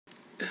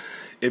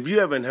If you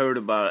haven't heard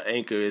about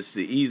Anchor, it's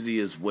the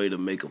easiest way to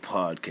make a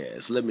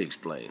podcast. Let me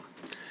explain.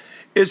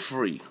 It's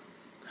free.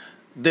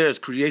 There's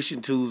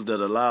creation tools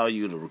that allow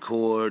you to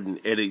record and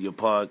edit your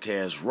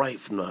podcast right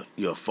from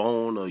your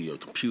phone or your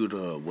computer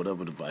or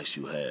whatever device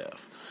you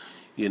have.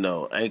 You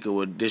know, Anchor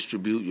will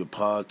distribute your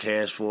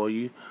podcast for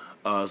you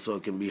so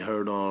it can be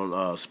heard on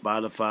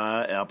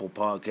Spotify, Apple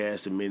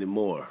Podcasts, and many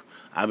more.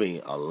 I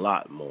mean, a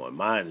lot more.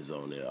 Mine is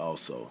on there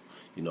also.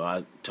 You know,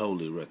 I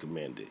totally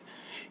recommend it.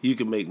 You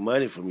can make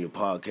money from your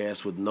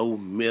podcast with no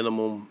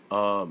minimum,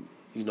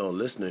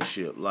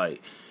 listenership.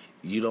 Like,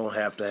 you don't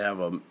have to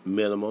have a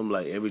minimum.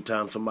 Like, every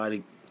time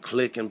somebody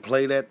click and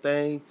play that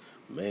thing,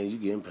 man, you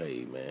getting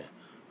paid, man.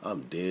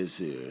 I'm dead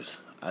serious.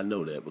 I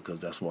know that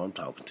because that's why I'm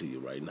talking to you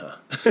right now.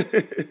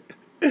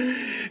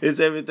 It's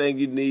everything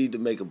you need to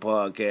make a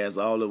podcast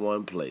all in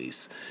one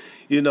place.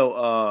 You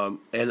know,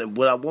 and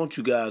what I want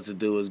you guys to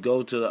do is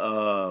go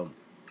to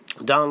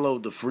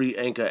download the free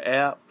Anchor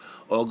app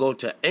or go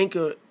to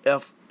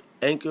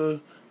anchor.fm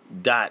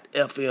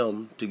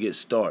to get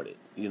started.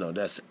 You know,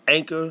 that's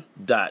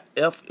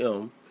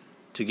anchor.fm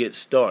to get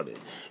started.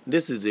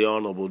 This is the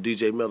Honorable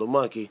DJ Metal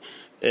Monkey,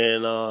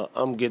 and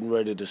I'm getting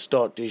ready to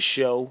start this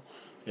show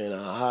in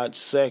a hot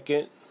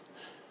second.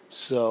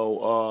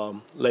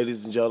 So,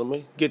 ladies and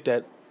gentlemen, get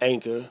that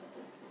Anchor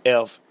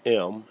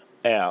FM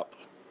app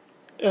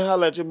and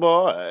holla at your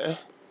boy.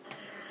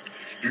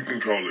 You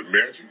can call it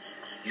magic,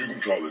 you can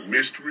call it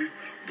mystery,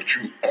 but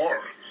you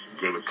are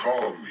going to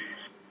call me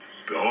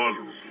the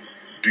Honorable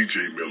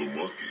DJ Metal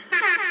Monkey.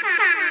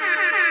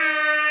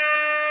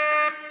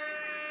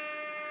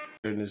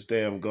 In this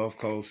damn Gulf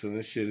Coast, and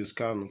this shit is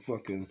kind of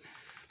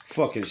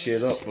fucking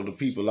shit up for the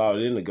people out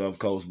in the Gulf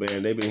Coast,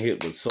 man. They've been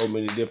hit with so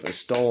many different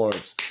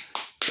storms,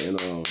 and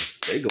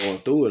they going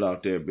through it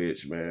out there,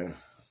 bitch, man.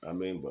 I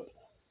mean, but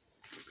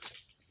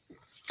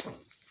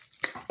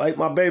like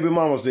my baby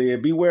mama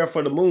said, beware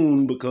for the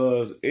moon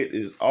because it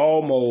is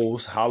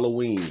almost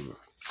Halloween.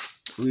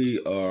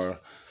 We are a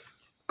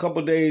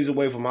couple days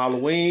away from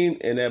Halloween,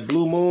 and that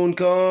blue moon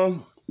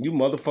come, you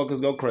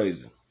motherfuckers go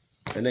crazy.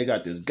 And they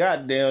got this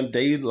goddamn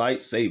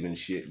daylight saving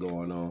shit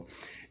going on.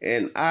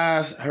 And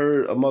I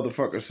heard a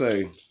motherfucker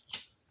say,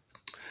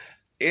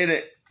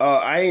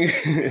 I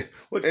ain't,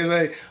 what they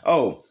say?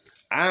 Oh,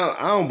 I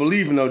don't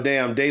believe in no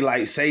damn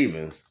daylight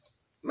savings.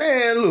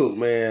 Man, look,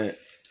 man,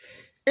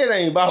 it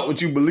ain't about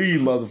what you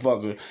believe,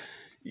 motherfucker.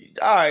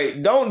 All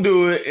right, don't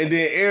do it, and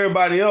then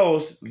everybody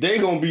else, they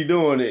gonna be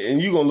doing it,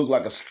 and you gonna look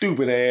like a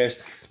stupid ass,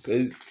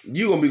 because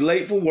you gonna be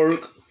late for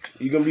work.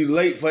 You're going to be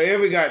late for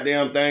every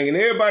goddamn thing, and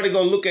everybody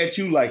going to look at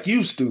you like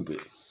you stupid.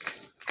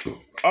 I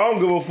don't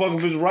give a fuck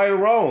if it's right or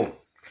wrong.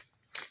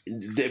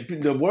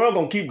 The world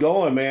going to keep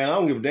going, man. I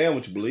don't give a damn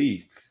what you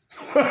believe.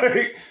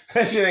 That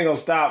shit ain't going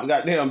to stop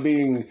goddamn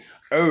being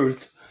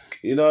Earth.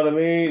 You know what I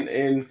mean?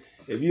 And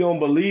if you don't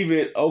believe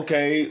it,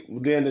 okay,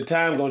 then the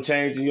time going to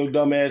change, and your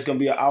dumb ass going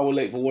to be an hour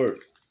late for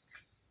work.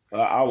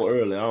 An hour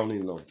early. I don't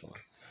even know.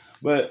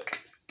 But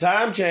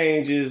time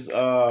changes...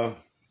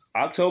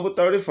 October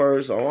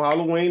 31st on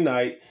Halloween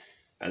night,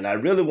 and I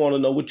really want to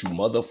know what you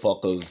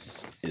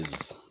motherfuckers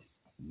is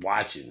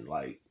watching.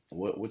 Like,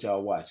 what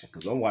y'all watching?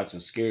 Because I'm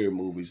watching scary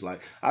movies. Like,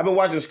 I've been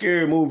watching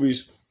scary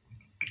movies,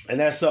 and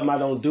that's something I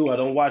don't do. I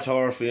don't watch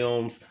horror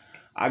films.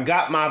 I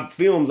got my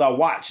films I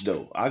watch,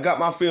 though. I got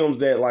my films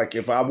that, like,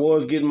 if I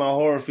was getting my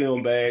horror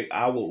film bag,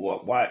 I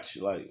would watch.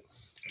 Like,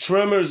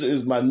 Tremors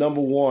is my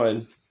number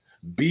one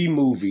B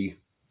movie,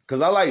 because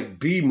I like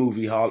B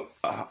movie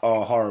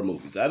horror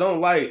movies. I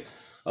don't like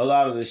a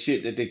lot of the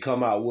shit that they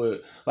come out with,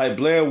 like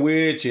Blair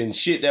Witch and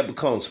shit that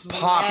becomes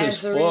pop as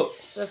fuck.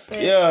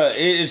 Yeah,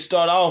 it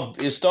start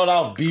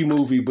off B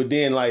movie, but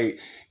then like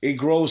it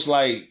grows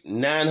like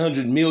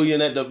 900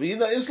 million at the. You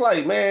know, it's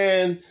like,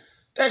 man,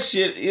 that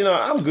shit. You know,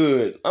 I'm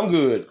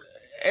good.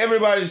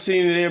 Everybody's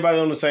seen it. Everybody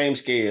on the same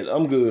scale.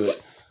 I'm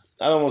good.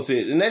 I don't want to see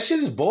it, and that shit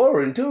is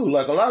boring too.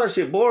 Like a lot of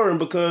shit boring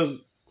because,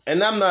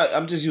 and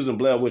I'm just using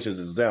Blair Witch as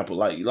an example.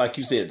 Like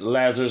you said, the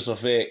Lazarus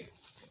Effect.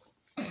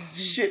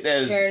 Shit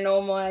that's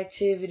Paranormal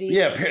Activity.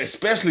 Yeah,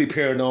 especially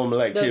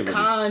Paranormal Activity. The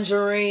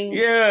Conjuring.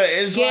 Yeah,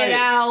 it's Get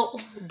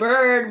Out.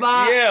 Bird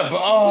Box. Yeah,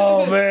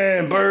 oh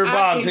man, Bird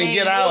Box and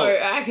Get Out.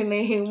 I can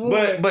name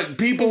more. But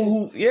people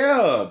who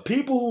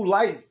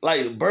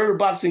like Bird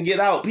Box and Get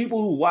Out,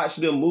 people who watch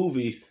them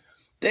movies,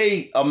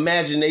 they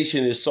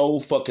imagination is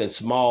so fucking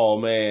small,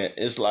 man.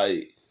 It's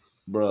like,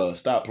 bruh,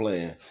 stop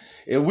playing.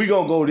 If we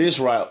gonna go this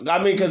route, I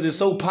mean, because it's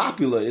so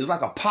popular. It's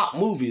like a pop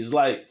movie. It's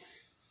like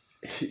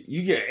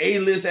you get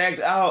A-list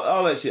act,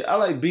 all that shit. I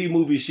like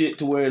B-movie shit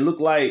to where it look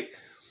like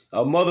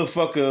a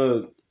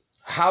motherfucker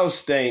house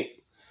stank.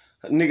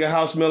 A nigga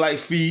house smell like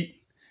feet.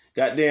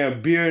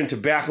 Goddamn beer and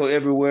tobacco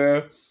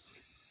everywhere.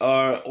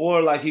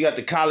 Or like you got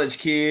the college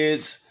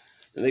kids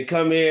and they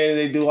come in and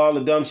they do all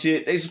the dumb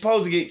shit. They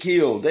supposed to get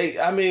killed.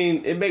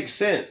 It makes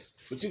sense.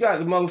 But you got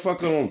the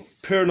motherfucker on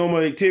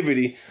Paranormal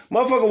Activity.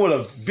 Motherfucker with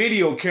a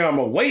video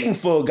camera waiting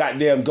for a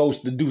goddamn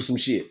ghost to do some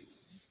shit.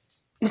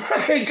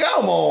 Hey,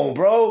 come on,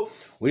 bro.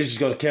 We're just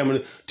gonna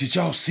camera. Did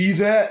y'all see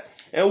that?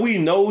 And we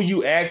know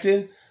you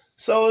acting.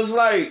 So it's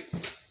like,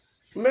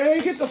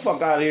 man, get the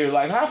fuck out of here.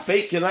 Like, how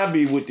fake can I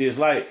be with this?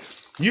 Like,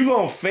 you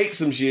gonna fake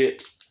some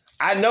shit.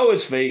 I know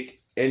it's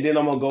fake, and then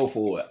I'm gonna go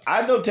for it.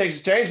 I know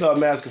Texas Chainsaw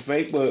Massacre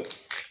fake, but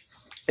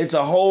it's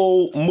a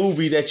whole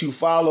movie that you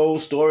follow,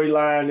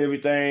 storyline,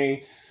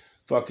 everything,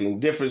 fucking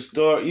different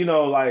story. You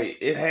know, like,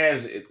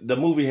 the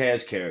movie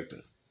has character.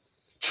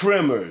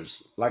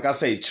 Tremors, like I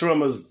say,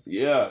 Tremors,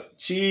 yeah,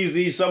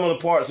 cheesy. Some of the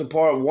parts in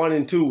part 1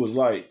 and 2 was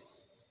like,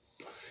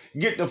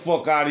 get the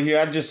fuck out of here.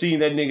 I just seen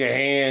that nigga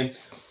hand.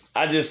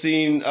 I just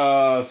seen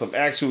some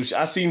actual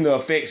I seen the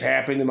effects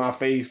happen in my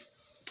face.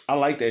 I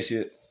like that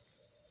shit.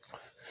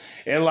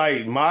 And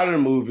like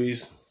modern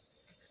movies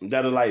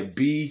that are like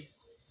B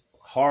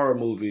horror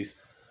movies,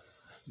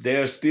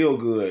 they're still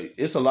good.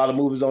 It's a lot of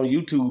movies on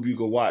YouTube you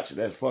can watch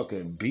that's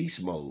fucking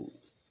beast mode.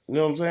 You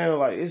know what I'm saying?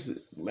 Like,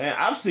 man,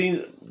 I've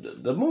seen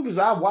the movies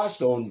I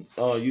watched on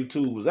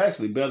YouTube was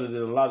actually better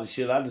than a lot of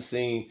shit I just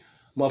seen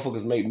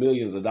motherfuckers make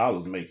millions of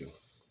dollars making.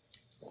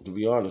 To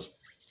be honest.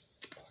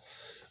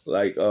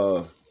 Like,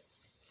 what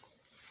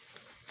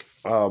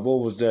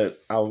was that?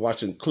 I was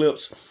watching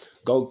clips.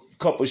 Go a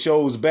couple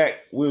shows back,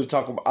 I was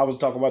talking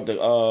about the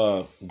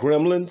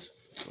Gremlins.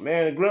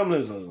 Man, the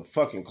Gremlins is a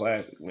fucking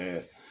classic,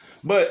 man.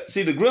 But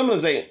see, the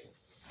Gremlins ain't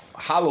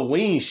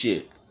Halloween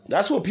shit.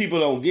 That's what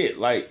people don't get.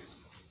 Like,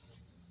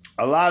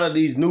 a lot of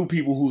these new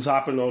people who's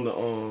hopping on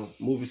the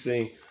movie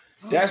scene,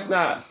 that's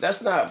not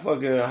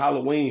fucking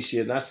Halloween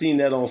shit. And I seen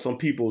that on some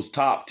people's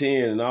top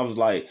 10, and I was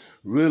like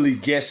really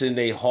guessing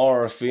they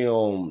horror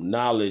film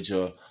knowledge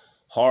or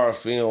horror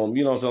film.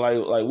 You know what I'm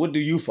saying? Like what do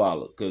you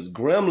follow? Because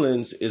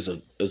Gremlins is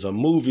a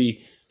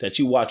movie that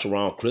you watch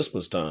around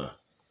Christmas time.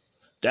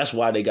 That's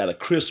why they got a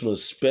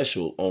Christmas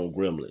special on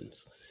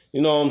Gremlins.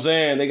 You know what I'm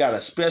saying? They got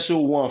a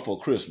special one for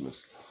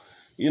Christmas.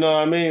 You know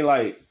what I mean?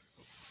 Like,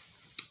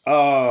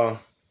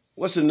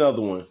 what's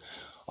another one?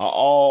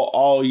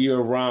 All year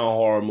round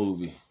horror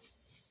movie.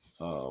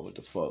 What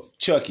the fuck?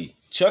 Chucky.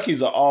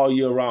 Chucky's an all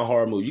year round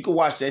horror movie. You can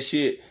watch that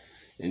shit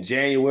in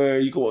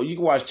January. You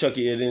can watch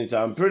Chucky at any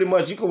time. Pretty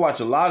much, you can watch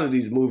a lot of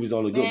these movies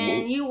on a good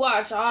movie. Man, you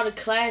watch all the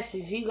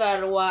classics. You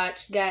gotta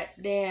watch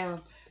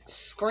goddamn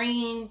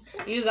Scream.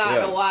 You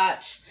gotta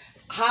watch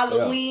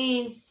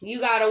Halloween.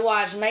 You gotta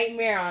watch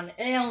Nightmare on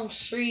Elm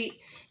Street.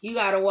 You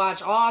gotta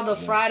watch all the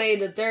Friday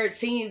the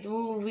 13th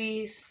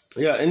movies.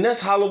 Yeah, and that's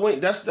Halloween.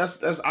 That's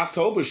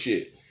October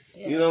shit.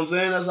 Yeah. You know what I'm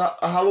saying? That's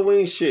a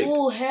Halloween shit.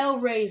 Ooh,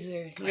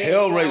 Hellraiser. Yeah,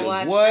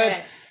 Hellraiser. What?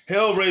 That.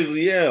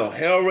 Hellraiser, yeah.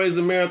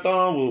 Hellraiser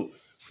marathon will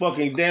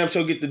fucking damn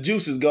sure get the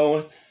juices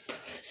going.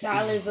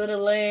 Silence of the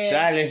Lambs.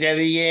 Silence of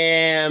the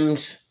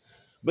Lambs.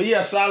 But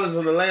yeah, Silence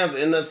of the Lambs.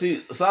 And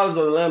Silence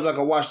of the Lambs, I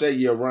can watch that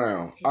year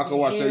round. I can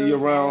watch that year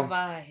round.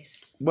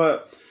 Advice.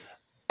 But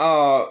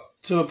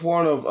to the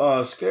point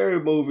of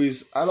scary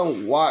movies, I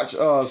don't watch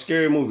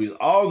scary movies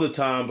all the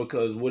time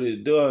because what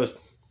it does,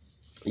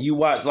 you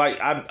watch,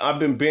 like I've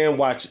been binge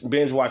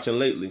watching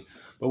lately,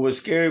 but what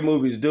scary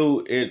movies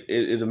do,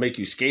 it'll make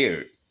you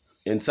scared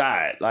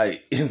inside.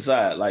 Like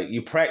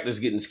you practice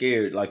getting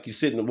scared. Like you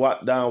sitting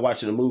down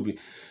watching a movie.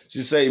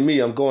 Just say me,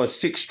 I'm going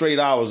 6 straight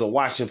hours of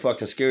watching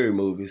fucking scary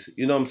movies.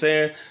 You know what I'm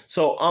saying?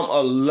 So I'm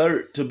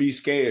alert to be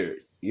scared.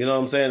 You know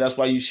what I'm saying? That's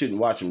why you shouldn't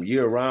watch them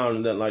year round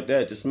and nothing like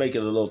that. Just make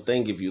it a little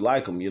thing if you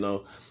like them, you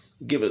know.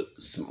 Give it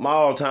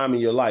small time in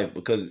your life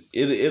because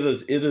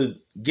it'll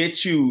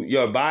get you,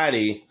 your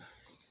body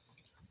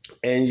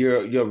and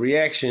your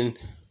reaction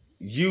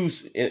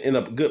used in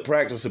a good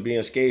practice of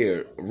being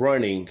scared,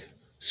 running,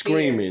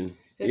 screaming.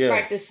 It's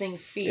practicing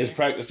fear. It's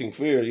practicing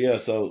fear, yeah.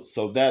 So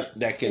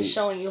that can... It's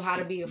showing you how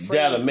to be afraid.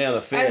 That'll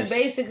manifest. That's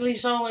basically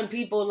showing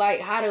people like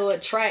how to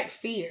attract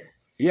fear.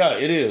 Yeah,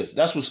 it is.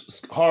 That's what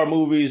horror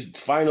movies,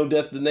 Final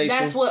Destination.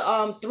 That's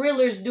what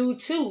thrillers do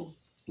too.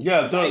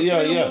 Yeah,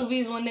 thriller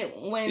movies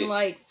when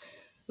like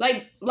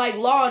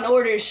Law and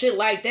Order, shit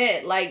like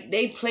that. Like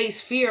they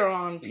place fear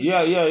on people.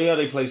 Yeah.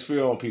 They place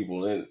fear on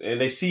people, and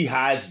they see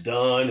how it's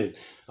done and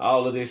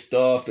all of this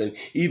stuff, and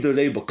either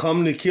they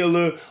become the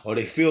killer or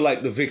they feel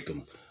like the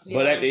victim. Yeah.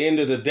 But at the end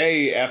of the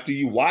day, after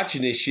you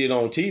watching this shit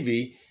on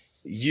TV,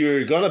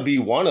 you're gonna be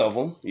one of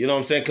them. You know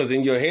what I'm saying? Because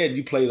in your head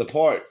you play the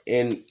part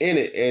in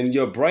it, and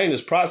your brain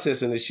is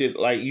processing the shit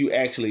like you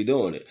actually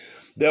doing it.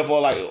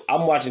 Therefore, like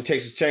I'm watching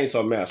Texas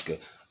Chainsaw Massacre.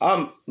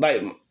 I'm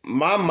like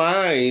my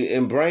mind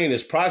and brain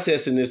is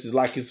processing this as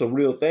like it's a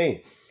real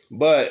thing,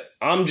 but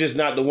I'm just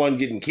not the one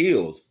getting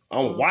killed.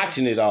 I'm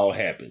watching it all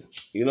happen.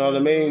 You know what I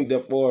mean?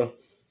 Therefore,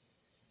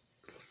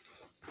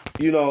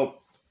 you know,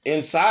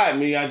 inside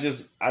me, I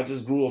just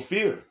grew a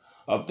fear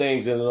of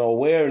things and an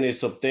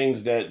awareness of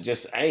things that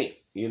just ain't.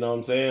 You know what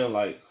I'm saying?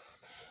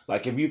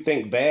 Like if you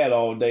think bad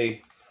all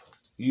day,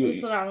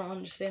 that's what I don't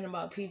understand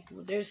about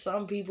people. There's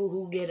some people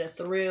who get a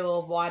thrill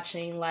of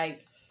watching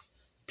like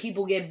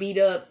people get beat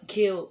up,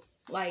 killed,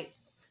 like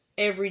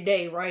every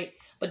day, right?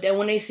 But then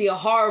when they see a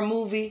horror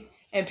movie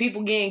and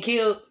people getting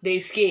killed, they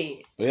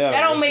scared. Yeah,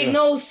 that don't make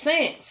no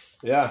sense.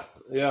 Yeah.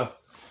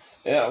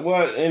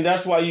 Well, and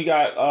that's why you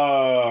got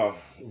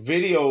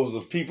videos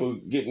of people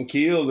getting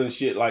killed and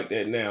shit like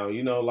that now.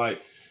 You know, like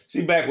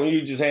See, back when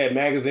you just had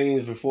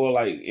magazines before,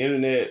 like,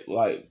 internet,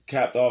 like,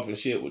 capped off and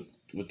shit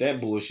with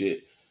that bullshit,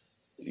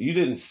 you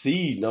didn't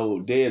see no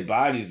dead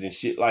bodies and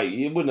shit. Like,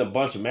 it wasn't a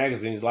bunch of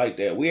magazines like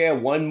that. We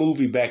had one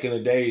movie back in the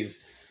days.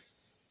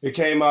 It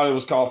came out, it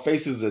was called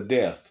Faces of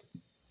Death.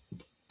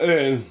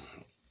 And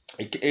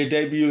it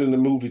debuted in the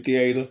movie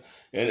theater,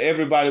 and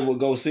everybody would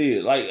go see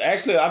it. Like,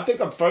 actually, I think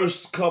the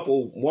first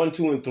couple, 1,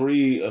 2, and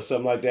 3 or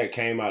something like that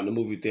came out in the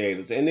movie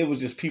theaters, and it was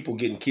just people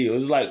getting killed. It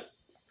was like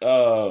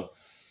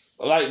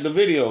the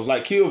videos,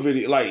 like kill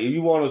video. Like, if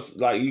you want to,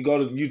 like, you go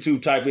to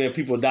YouTube, type in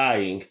people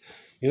dying,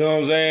 you know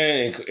what I'm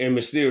saying, in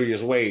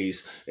mysterious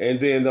ways, and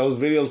then those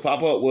videos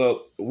pop up.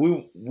 Well,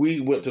 we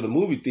went to the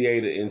movie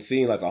theater and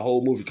seen like a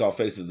whole movie called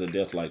Faces of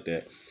Death like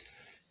that.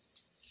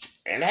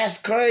 And that's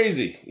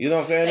crazy. You know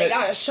what I'm saying? They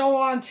got a show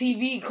on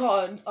TV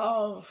called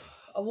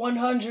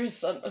 100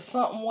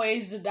 something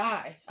ways to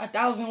die.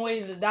 1,000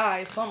 ways to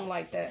die, something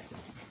like that.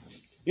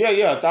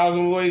 Yeah,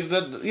 1,000 ways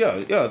to, yeah,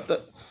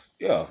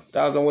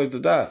 1,000 ways to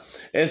die.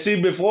 And see,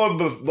 before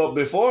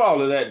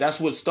all of that, that's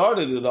what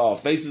started it all.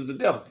 Faces of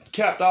Death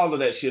capped all of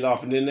that shit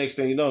off, and then next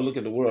thing you know, look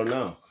at the world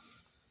now.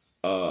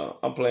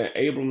 I'm playing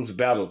Abrams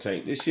Battle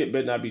Tank. This shit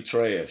better not be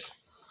trash.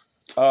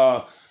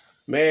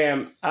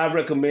 Man, I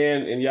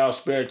recommend in y'all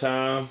spare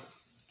time,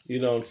 you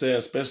know what I'm saying,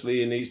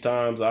 especially in these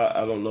times,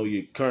 I don't know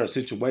your current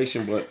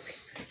situation, but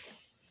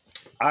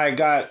I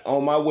got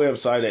on my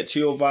website at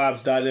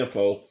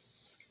chillvibes.info,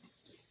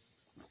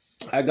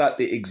 I got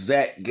the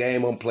exact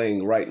game I'm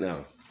playing right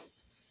now.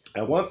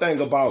 And one thing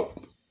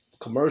about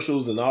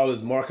commercials and all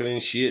this marketing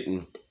shit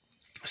and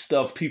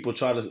stuff people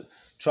try to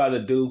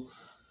do,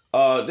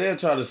 they'll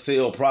try to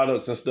sell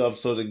products and stuff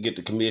so they get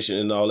the commission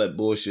and all that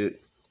bullshit.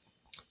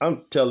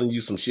 I'm telling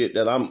you some shit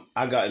that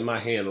I got in my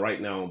hand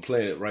right now. I'm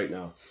playing it right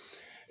now.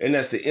 And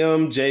that's the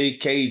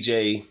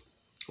MJKJ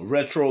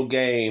retro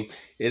game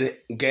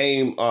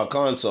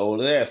console.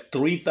 It has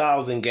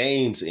 3,000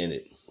 games in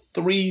it.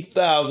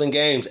 3,000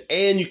 games.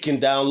 And you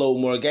can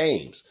download more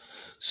games.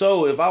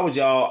 So if I was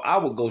y'all, I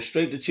would go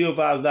straight to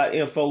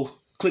chillvibes.info,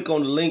 click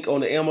on the link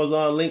on the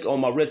Amazon link on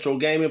my retro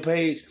gaming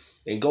page,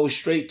 and go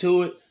straight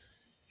to it.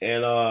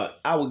 And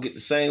I would get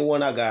the same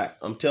one I got.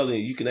 I'm telling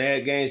you, you can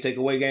add games, take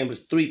away games.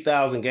 It's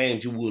 3,000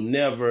 games. You will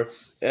never,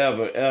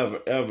 ever, ever,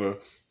 ever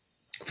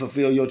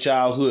fulfill your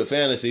childhood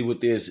fantasy with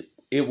this.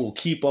 It will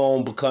keep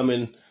on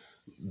becoming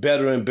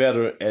better and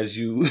better as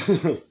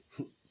you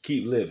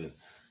keep living.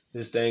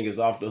 This thing is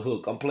off the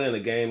hook. I'm playing a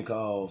game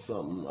called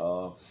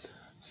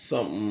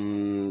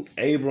something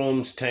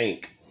Abrams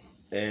Tank.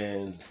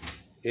 And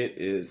it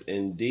is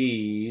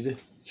indeed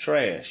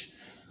trash.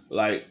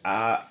 Like,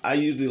 I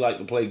usually like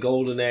to play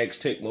Golden Axe,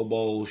 Tecmo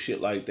Bowl,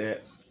 shit like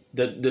that.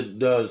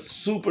 The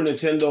Super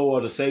Nintendo or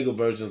the Sega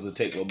versions of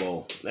Tecmo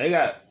Bowl. They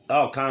got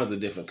all kinds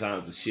of different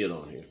kinds of shit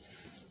on here.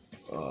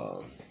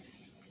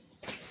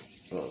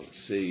 Let's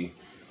see.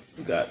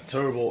 We got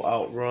Turbo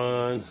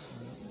Outrun.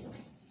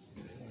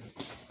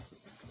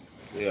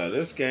 Yeah,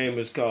 this game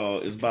is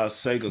by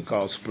Sega,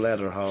 called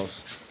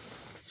Splatterhouse.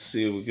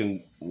 See if we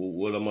can,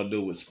 what I'm gonna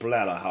do with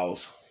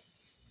Splatterhouse.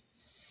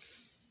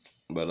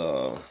 But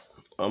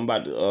I'm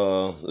about to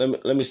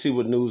let me see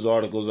what news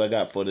articles I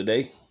got for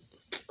today.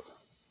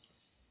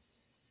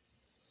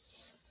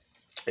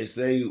 They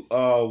say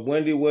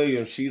Wendy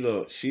Williams, she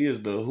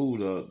is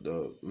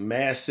the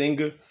Mass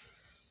Singer.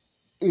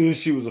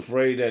 She was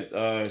afraid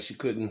that she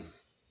couldn't,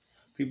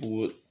 people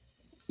would,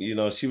 you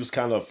know, she was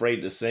kind of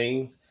afraid to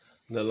sing,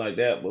 nothing like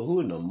that. But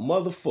who in the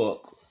motherfuck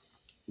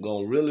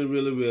gonna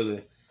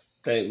really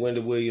think Wendy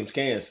Williams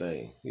can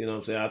sing? You know what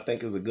I'm saying? I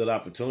think it's a good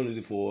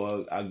opportunity for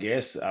her, I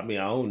guess. I mean,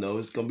 I don't know.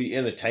 It's going to be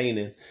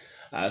entertaining.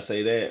 I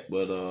say that.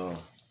 But,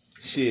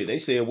 shit, they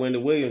said Wendy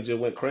Williams just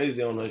went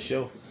crazy on her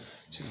show.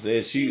 She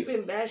said she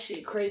been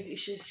batshit crazy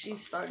since she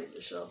started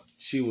the show.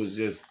 She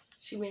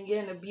been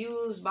getting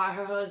abused by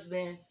her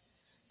husband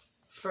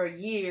for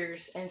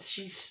years, and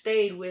she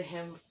stayed with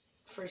him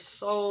for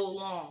so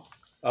long.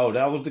 Oh,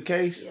 that was the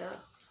case? Yeah.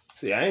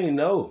 See, I ain't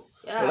know.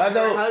 Yeah, but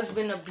her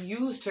husband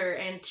abused her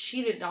and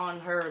cheated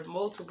on her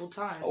multiple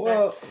times.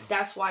 Well,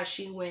 that's why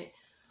she went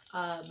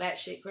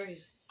batshit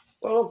crazy.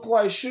 Well, I'm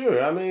quite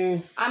sure. I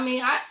mean,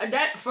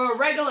 that for a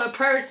regular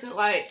person,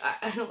 like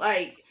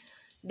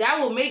that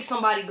will make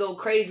somebody go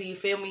crazy. You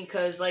feel me?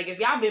 Because like if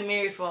y'all been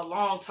married for a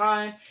long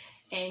time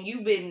and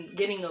you've been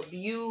getting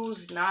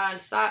abused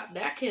nonstop,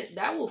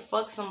 that will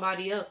fuck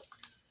somebody up.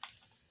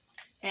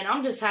 And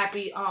I'm just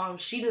happy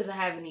she doesn't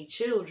have any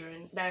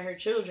children, that her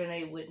children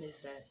ain't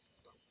witnessed that.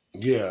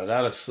 Yeah,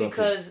 that is something.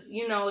 Because,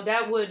 you know,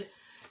 that would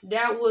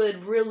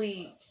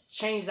really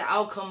change the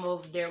outcome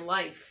of their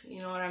life.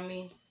 You know what I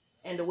mean?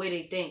 And the way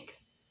they think.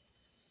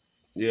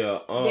 Yeah.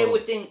 They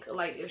would think,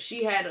 like, if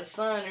she had a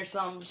son or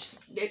something,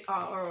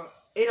 or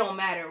it don't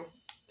matter,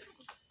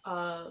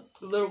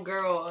 little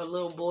girl or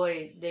little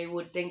boy, they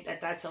would think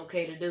that that's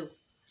okay to do.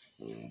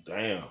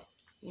 Damn.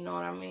 You know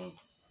what I mean?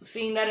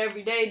 Seeing that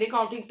every day, they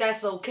gonna think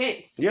that's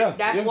okay. Yeah.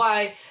 That's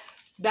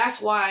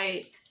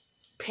why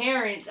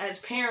parents,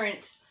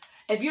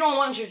 if you don't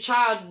want your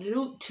child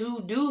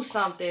to do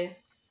something,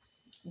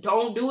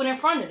 don't do it in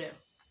front of them.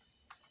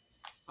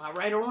 Am I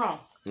right or wrong?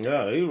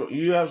 Yeah,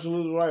 you're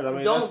absolutely right. I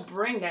mean, Don't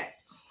bring that.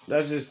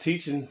 That's just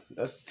teaching.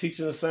 That's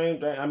teaching the same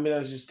thing. I mean,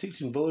 that's just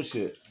teaching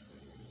bullshit.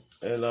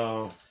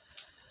 And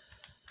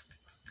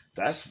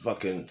that's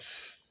fucking.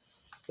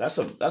 That's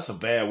a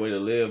bad way to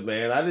live,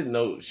 man. I didn't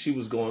know she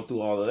was going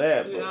through all of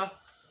that. Yeah.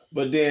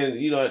 But then,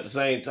 you know, at the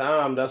same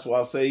time, that's why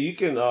I say you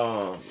can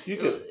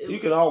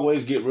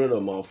always get rid of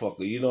a motherfucker.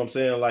 You know what I'm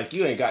saying? Like,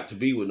 you ain't got to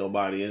be with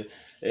nobody.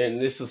 And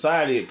this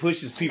society, it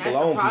pushes people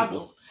on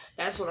people.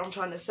 That's what I'm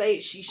trying to say.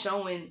 She's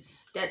showing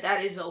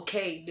that is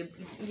okay to,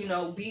 you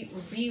know,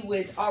 be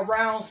with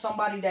around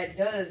somebody that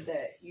does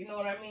that. You know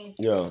what I mean?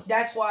 Yeah.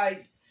 That's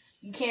why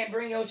you can't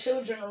bring your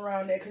children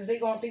around that, because they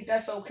gonna think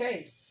that's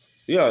okay.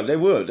 Yeah, they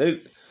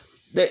would.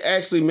 They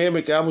actually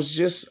mimic. I was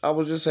just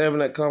having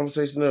that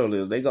conversation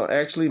earlier. They gonna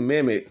actually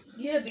mimic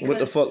what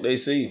the fuck they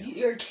see.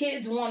 Your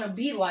kids want to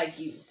be like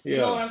you. Yeah. You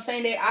know what I'm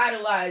saying? They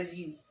idolize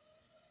you.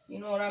 You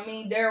know what I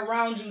mean? They're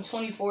around you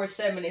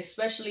 24/7,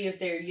 especially if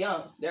they're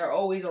young. They're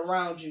always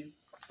around you.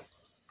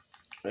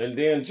 And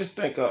then just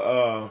think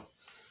of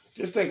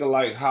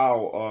like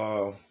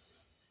how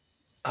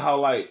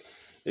like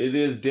it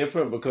is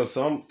different, because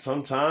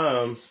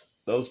sometimes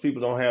those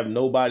people don't have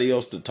nobody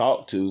else to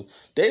talk to.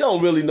 They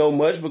don't really know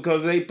much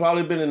because they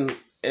probably been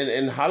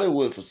in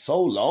Hollywood for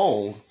so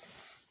long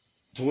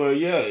to where,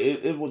 yeah,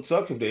 it would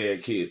suck if they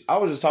had kids. I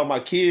was just talking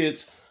about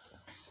kids.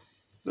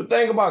 The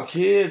thing about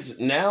kids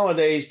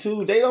nowadays,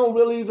 too, they don't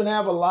really even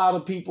have a lot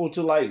of people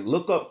to, like,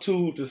 look up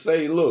to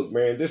say, look,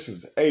 man,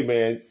 hey,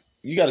 man,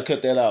 you got to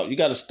cut that out. You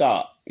got to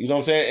stop. You know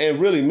what I'm saying?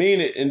 And really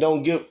mean it, and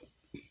don't give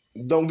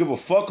a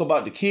fuck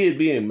about the kid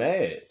being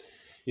mad.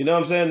 You know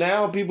what I'm saying?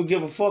 Now people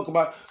give a fuck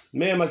about,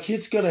 man, my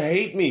kid's going to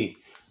hate me.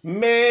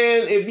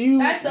 Man, if you...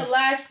 That's the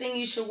last thing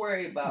you should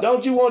worry about.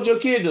 Don't you want your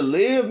kid to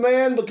live,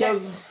 man?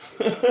 Because...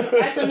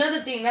 That's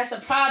another thing. That's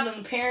a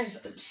problem. Parents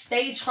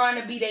stay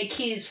trying to be their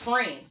kid's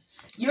friend.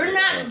 You're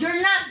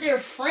not their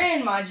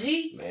friend, my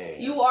G. Man.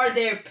 You are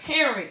their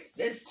parent.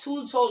 That's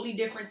two totally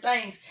different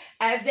things.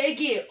 As they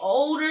get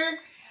older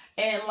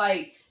and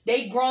like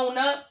they grown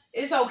up,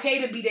 it's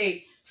okay to be their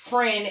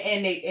friend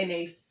and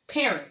they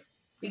parent,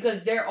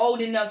 because they're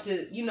old enough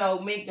to, you know,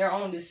 make their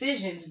own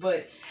decisions.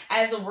 But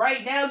as of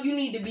right now, you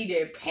need to be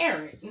their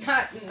parent,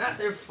 not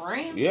their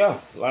friend.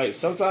 Yeah, like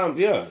sometimes,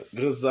 yeah,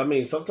 because I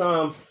mean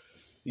sometimes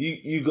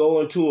you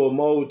go into a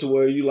mode to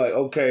where you like,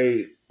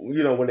 okay,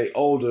 you know, when they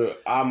older,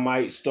 I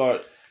might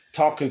start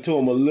talking to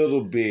them a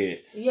little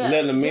bit,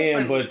 letting them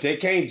in, but they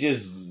can't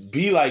just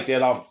be like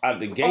that out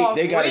the gate.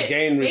 They got to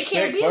gain respect first. They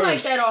can't be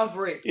like that off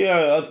rip.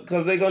 Yeah,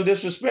 because they're going to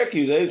disrespect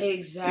you.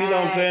 Exactly. You know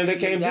what I'm saying? They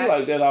can't be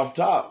like that off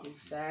top.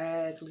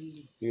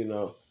 Exactly. You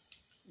know,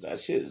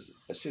 that's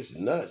just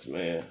nuts,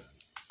 man.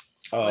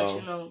 But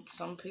you know,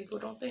 some people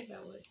don't think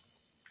that way.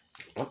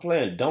 I'm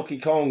playing Donkey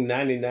Kong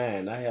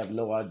 99. I have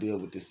no idea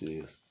what this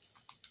is.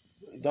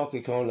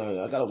 Donkey Kong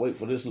 99. I gotta wait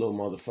for this little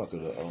motherfucker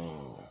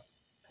to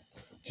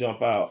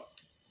jump out.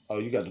 Oh,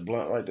 you got the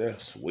blunt right there?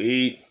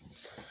 Sweet.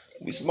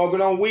 We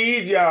smoking on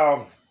weed,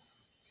 y'all.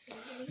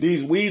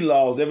 These weed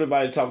laws,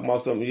 everybody talking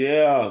about something.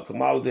 Yeah,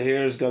 Kamala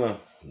Harris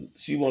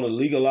she want to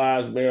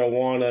legalize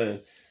marijuana,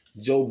 and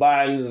Joe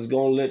Biden is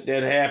gonna let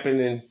that happen,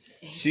 and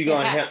she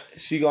gonna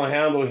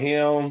handle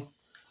him.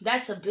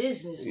 That's a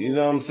business. You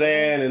know what I'm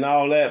saying, and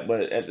all that.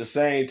 But at the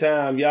same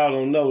time, y'all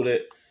don't know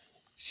that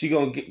she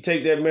gonna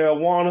take that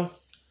marijuana,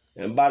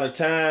 and by the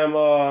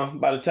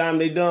time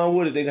they done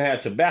with it, they gonna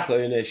have tobacco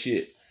in that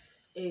shit.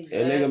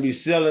 Exactly. And they're gonna be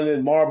selling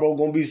it. Marlboro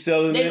gonna be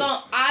selling it.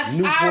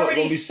 I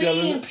already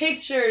seen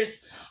pictures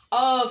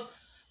of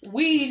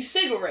weed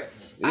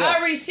cigarettes. Yeah. I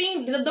already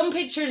seen them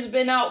pictures.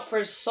 Been out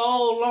for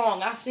so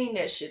long. I seen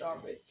that shit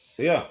already.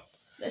 Yeah.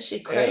 That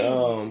shit crazy.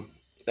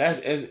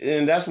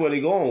 And that's where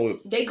they going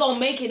with. They gonna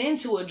make it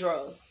into a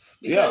drug.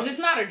 Because it's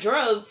not a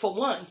drug, for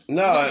one.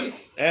 No,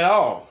 at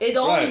all. The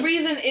only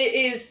reason it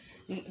is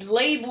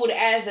labeled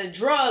as a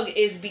drug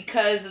is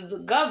because of the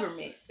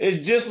government.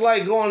 It's just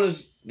like going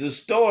to the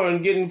store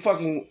and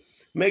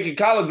making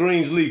collard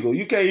greens legal.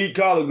 You can't eat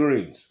collard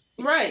greens.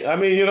 Right. I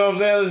mean, you know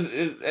what I'm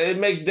saying? It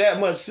makes that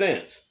much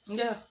sense.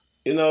 Yeah.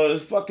 You know,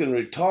 it's fucking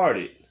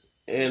retarded.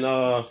 And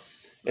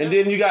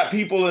then you got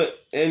people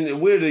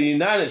we're the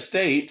United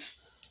States,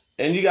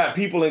 and you got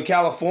people in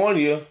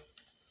California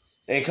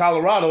and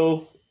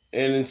Colorado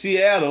and in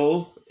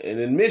Seattle and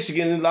in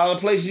Michigan, and a lot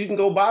of places you can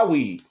go buy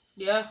weed.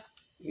 Yeah.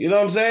 You know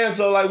what I'm saying?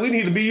 So, like, we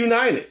need to be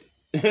united.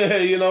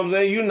 You know what I'm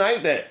saying?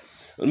 Unite that.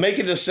 Make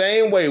it the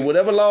same way.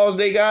 Whatever laws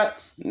they got,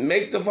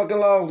 make the fucking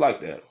laws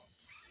like that.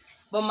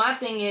 But my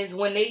thing is,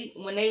 when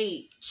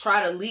they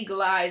try to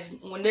legalize,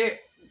 when they're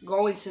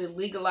going to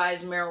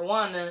legalize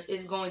marijuana,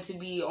 it's going to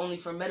be only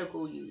for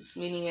medical use.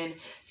 Meaning,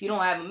 if you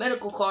don't have a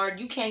medical card,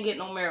 you can't get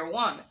no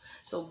marijuana.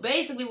 So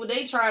basically what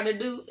they trying to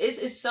do is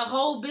it's a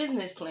whole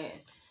business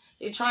plan.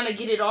 They're trying to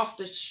get it off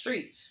the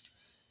streets.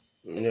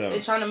 Yeah.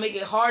 They're trying to make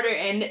it harder,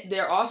 and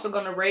they're also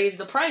going to raise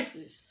the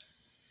prices.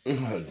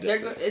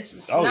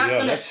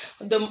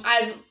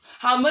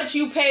 How much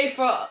you pay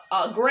for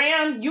a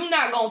gram, you're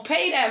not gonna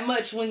pay that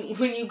much when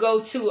you go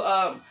to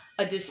a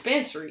a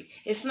dispensary.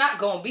 It's not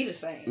gonna be the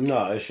same.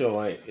 No, it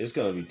sure ain't. It's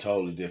gonna be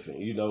totally different.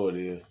 You know it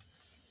is.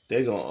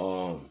 They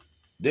gonna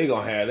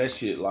have that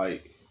shit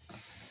like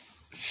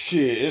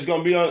shit. It's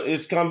gonna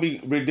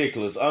be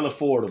ridiculous,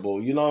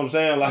 unaffordable. You know what I'm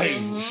saying?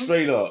 Like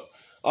straight up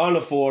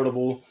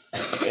unaffordable,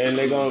 and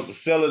they gonna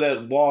sell it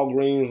at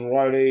Walgreens,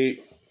 Rite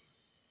Aid.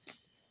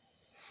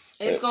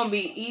 It's gonna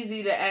be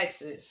easy to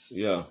access.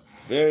 Yeah,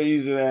 very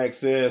easy to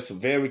access,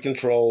 very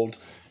controlled,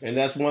 and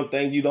that's one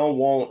thing you don't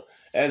want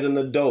as an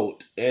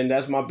adult, and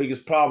that's my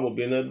biggest problem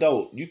being an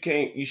adult.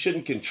 You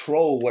shouldn't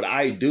control what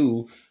I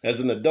do as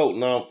an adult.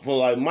 Now, for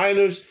like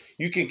minors,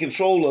 you can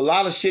control a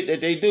lot of shit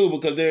that they do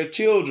because they're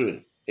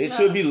children. It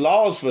should be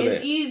laws for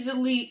that.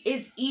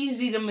 It's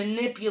easy to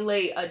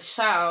manipulate a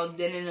child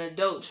than an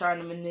adult trying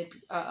to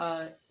manipulate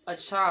an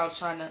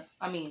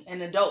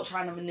adult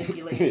trying to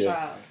manipulate a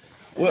child.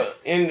 Well,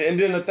 and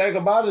then the thing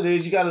about it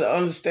is you got to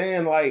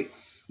understand, like,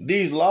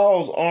 these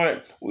laws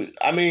aren't.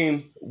 I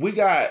mean,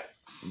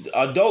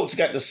 adults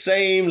got the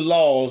same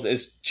laws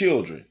as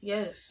children.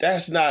 Yes.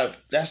 That's not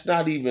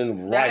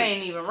even right. That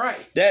ain't even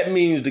right. That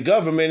means the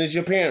government is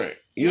your parent.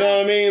 You know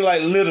what I mean?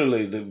 Like,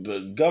 literally,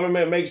 the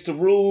government makes the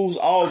rules,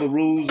 all the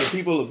rules, and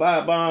people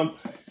abide by them.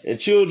 And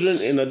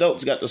children and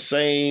adults got the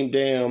same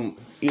damn,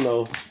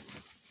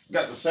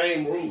 got the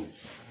same rules.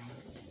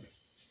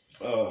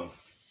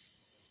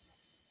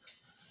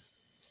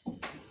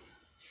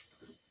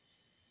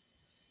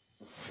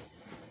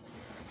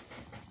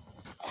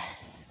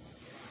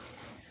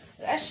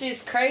 That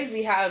shit's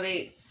crazy how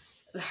they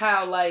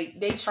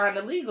trying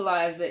to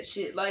legalize that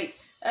shit. Like,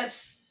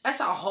 that's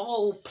a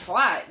whole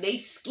plot. They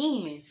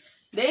scheming.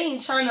 They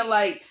ain't trying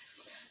to,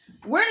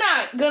 we're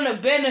not gonna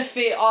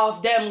benefit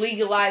off them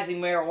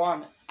legalizing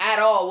marijuana at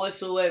all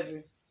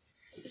whatsoever.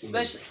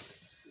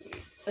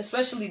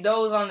 Especially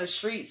those on the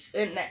streets.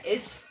 And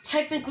it's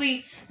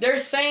technically, they're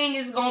saying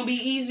it's gonna be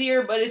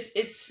easier, but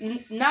it's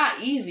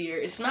not easier.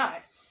 It's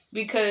not.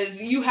 Because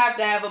you have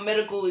to have a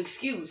medical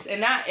excuse. And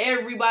not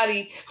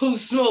everybody who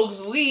smokes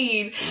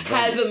weed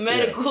has a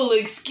medical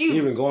excuse.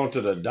 Even going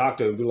to the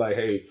doctor and be like,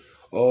 hey,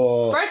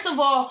 first of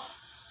all,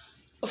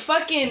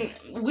 fucking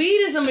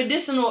weed is a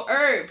medicinal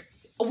herb.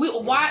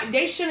 Why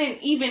they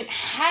shouldn't even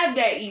have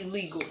that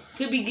illegal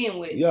to begin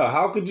with. Yeah,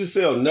 how could you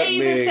sell nutmeg? They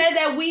even said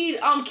that weed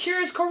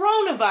cures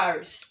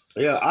coronavirus.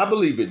 Yeah, I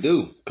believe it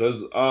do.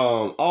 Cause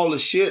all the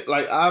shit,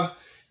 like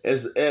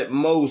at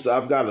most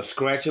I've got a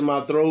scratch in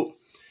my throat.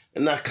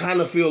 And I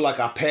kind of feel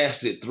like I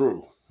passed it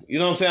through. You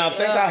know what I'm saying? I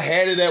think I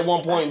had it at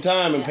one point in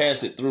time and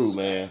passed it through,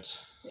 man.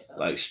 Yeah.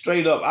 Like,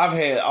 straight up, I've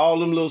had all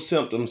them little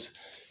symptoms.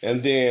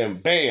 And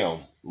then,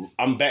 bam,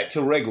 I'm back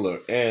to regular.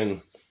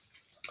 And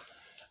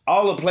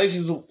all the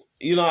places,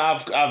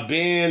 I've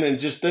been and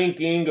just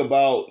thinking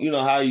about,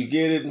 how you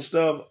get it and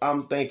stuff.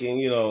 I'm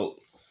thinking,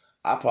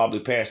 I probably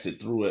passed it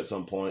through at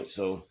some point.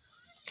 So,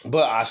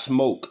 but I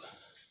smoke.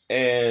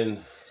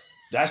 And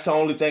that's the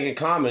only thing in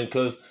common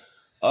because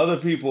other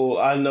people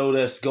I know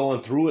that's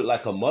going through it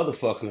like a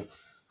motherfucker,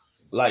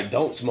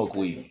 don't smoke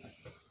weed.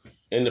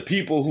 And the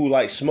people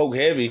who, smoke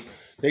heavy,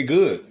 they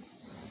good.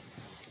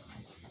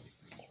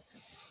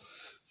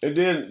 And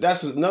then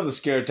that's another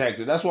scare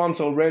tactic. That's why I'm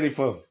so ready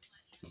for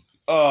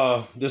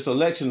this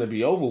election to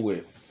be over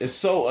with. It's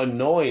so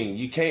annoying.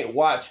 You can't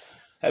watch.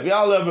 Have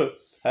y'all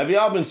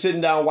been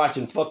sitting down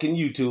watching fucking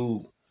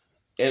YouTube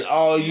and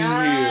all you hear?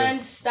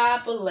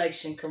 Non-stop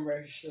election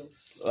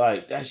commercials.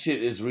 That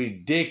shit is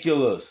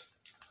ridiculous.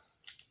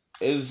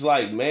 It's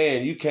like,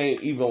 man, you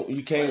can't. Well,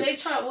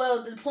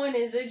 the point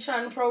is they're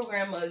trying to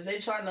program us. They're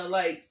trying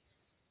to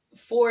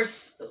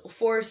force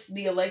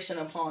the election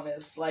upon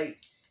us.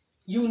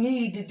 You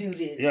need to do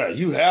this. Yeah,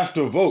 you have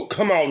to vote.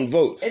 Come out and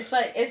vote. It's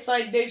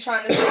like they're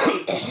trying to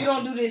say, if you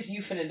don't do this,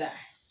 you finna die.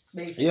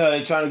 Basically. Yeah,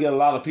 they're trying to get a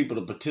lot of people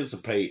to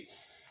participate.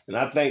 And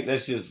I think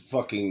that's just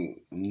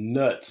fucking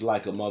nuts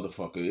like a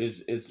motherfucker.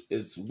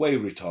 It's way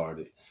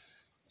retarded.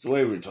 It's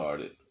way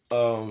retarded.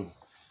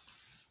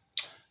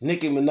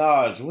 Nicki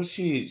Minaj,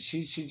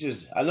 she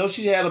just, I know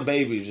she had a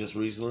baby just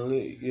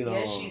recently,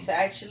 Yeah, she's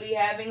actually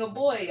having a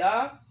boy,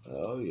 y'all.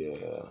 Oh,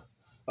 yeah.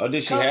 Oh,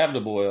 did she have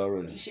the boy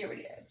already? She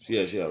already had it.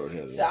 Yeah, she already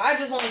had it. So I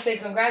just want to say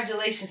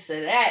congratulations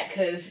to that,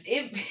 because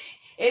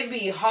it'd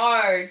be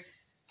hard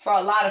for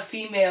a lot of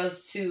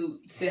females to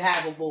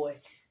have a boy.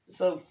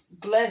 So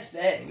bless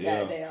that,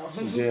 goddamn.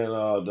 And then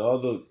the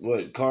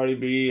other, Cardi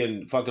B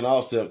and fucking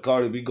Offset,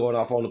 Cardi B going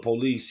off on the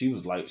police. She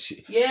was like,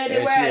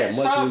 they were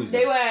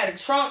at a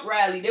Trump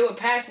rally. They were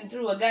passing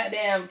through a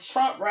goddamn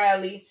Trump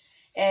rally,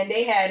 and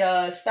they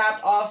had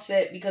stopped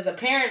Offset because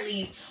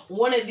apparently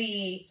one of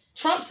the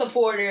Trump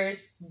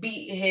supporters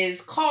beat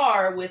his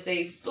car with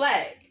a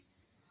flag.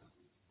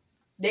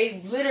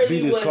 They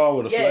literally beat his car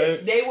with a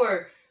flag?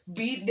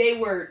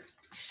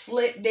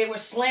 They were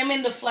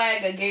slamming the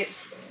flag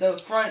against the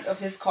front of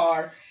his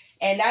car,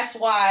 and that's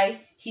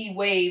why he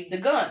waved the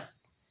gun.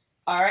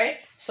 Alright?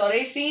 So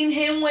they seen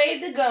him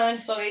wave the gun,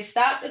 so they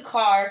stopped the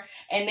car,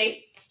 and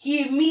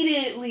he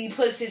immediately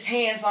puts his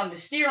hands on the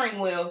steering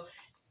wheel.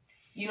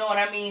 You know what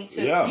I mean?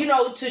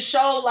 To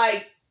show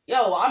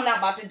yo, I'm not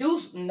about to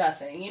do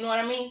nothing. You know what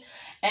I mean?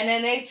 and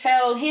then they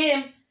tell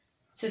him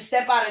to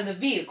step out of the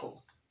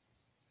vehicle.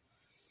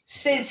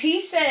 Since he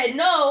said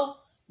no,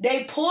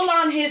 they pull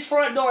on his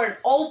front door and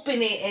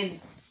open it and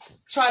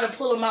try to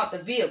pull him out the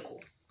vehicle.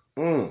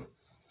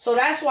 So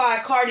that's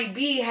why Cardi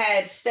B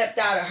had stepped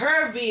out of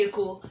her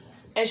vehicle,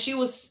 and she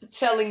was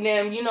telling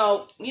them, you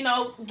know,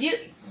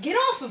 get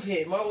off of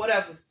him or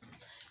whatever.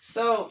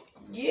 So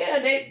yeah,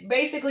 they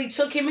basically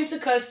took him into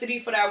custody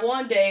for that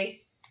one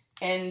day,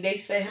 and they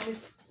set him.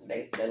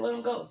 They let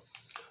him go.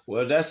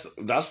 Well, that's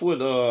what.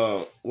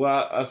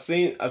 Well, I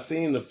seen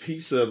the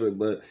piece of it,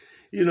 but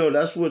you know,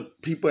 that's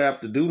what people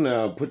have to do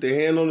now. Put their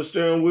hand on the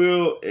steering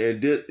wheel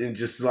and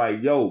just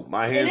like, yo,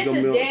 my hand's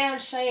gonna be. And it's a damn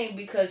shame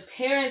because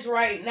parents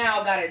right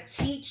now gotta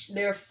teach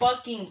their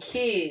fucking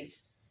kids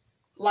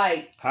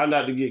like how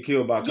not to get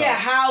killed by cops. Yeah,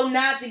 how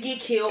not to get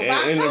killed by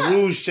cops. And the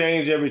rules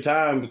change every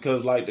time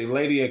because like the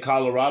lady in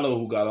Colorado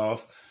who got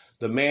off,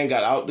 the man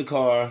got out the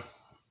car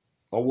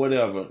or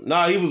whatever.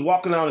 Nah, he was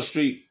walking down the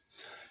street.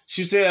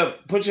 She said,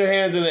 put your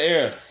hands in the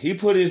air. He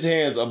put his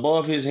hands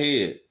above his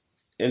head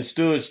and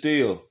stood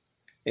still.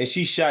 And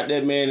she shot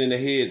that man in the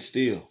head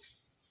still.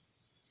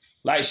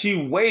 Like, she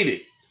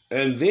waited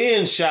and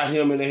then shot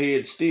him in the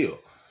head still.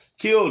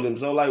 Killed him.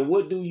 So, like,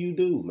 what do you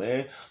do,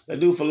 man? That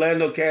dude,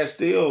 Philando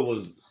Castile,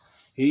 was...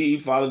 He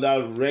followed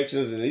out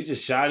directions and he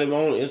just shot him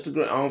on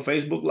Instagram, on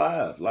Facebook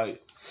Live.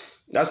 Like,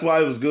 that's why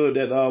it was good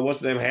that, what's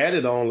the name, had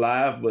it on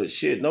live. But,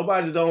 shit,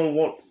 nobody don't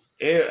want...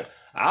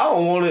 I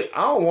don't want it.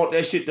 I don't want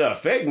that shit to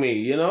affect me,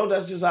 you know?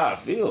 That's just how I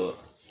feel.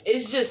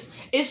 It's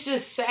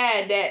just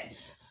sad that...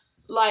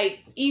 Like,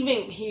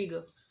 even, here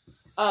you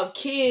go,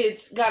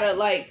 kids gotta,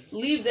 like,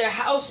 leave their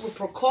house with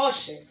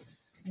precaution.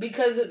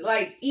 Because,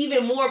 like,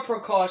 even more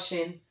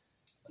precaution,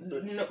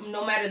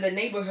 no matter the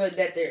neighborhood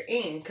that they're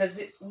in. Because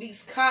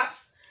these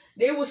cops,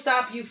 they will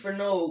stop you for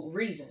no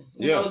reason.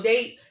 You know,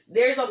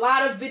 there's a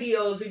lot of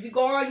videos. If you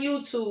go on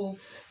YouTube,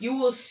 you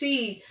will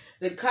see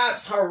the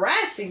cops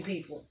harassing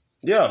people.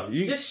 Yeah.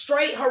 Just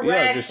straight harassing.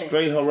 Yeah, just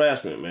straight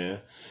harassment,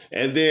 man.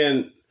 And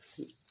then...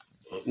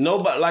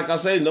 Nobody, like I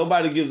say,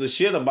 nobody gives a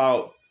shit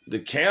about the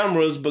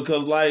cameras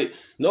because, like,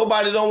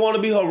 nobody don't want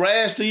to be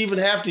harassed to even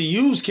have to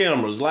use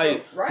cameras.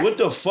 Like, What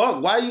the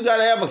fuck? Why you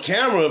gotta have a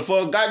camera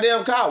for a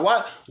goddamn cop?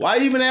 Why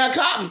even have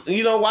cops?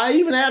 You know, why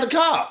even have a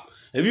cop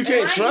if you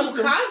can't trust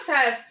them?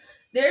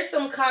 There's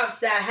some cops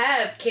that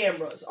have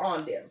cameras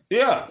on them.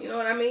 Yeah, you know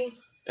what I mean.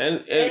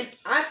 And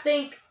I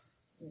think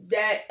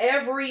that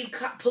every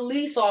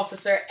police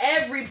officer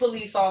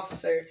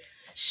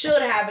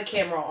should have a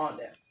camera on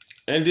them.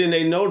 And then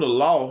they know the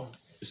law.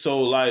 So,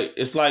 like,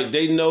 it's like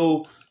they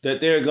know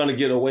that they're going to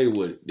get away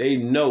with it. They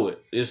know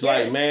it. It's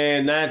like,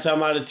 man, 9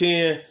 times out of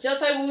 10.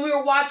 Just like when we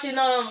were watching,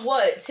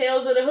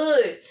 Tales of the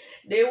Hood.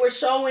 They were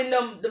showing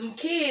them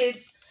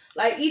kids,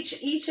 like,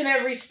 each and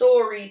every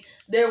story,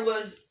 there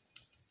was,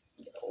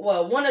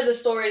 one of the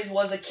stories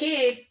was a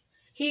kid.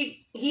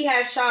 He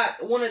had shot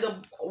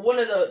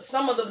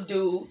some of the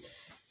dude.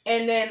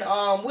 And then,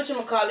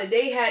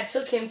 they had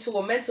took him to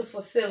a mental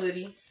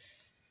facility.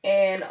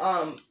 And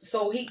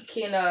so he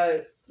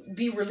can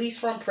be released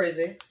from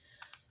prison.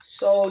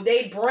 So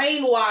they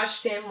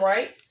brainwashed him,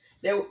 right?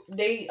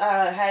 They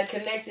had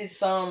connected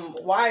some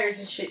wires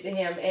and shit to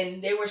him,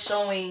 and they were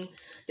showing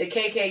the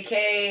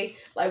KKK,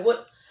 like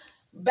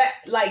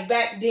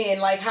back then,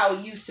 like how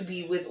it used to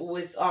be with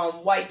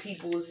white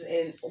people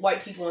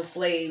and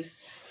slaves,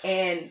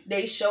 and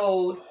they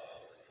showed,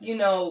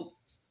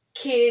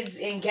 kids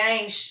in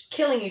gangs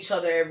killing each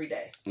other every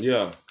day.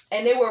 Yeah.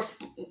 And they were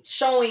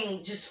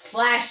showing just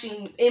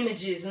flashing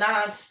images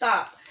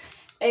nonstop.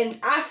 And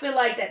I feel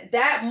like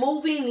that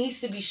movie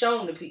needs to be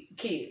shown to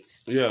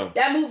kids. Yeah.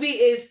 That movie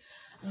is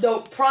the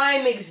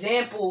prime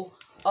example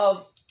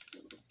of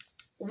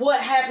what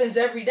happens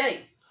every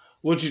day.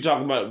 What you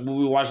talking about? What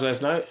we watched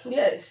last night?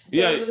 Yes.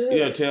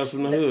 Tales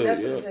from the Hood.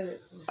 That's what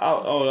it.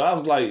 I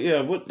was like,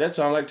 that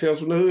sounds like Tales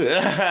from the Hood.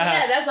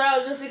 Yeah, that's what I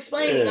was just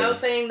explaining. Yeah. I was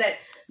saying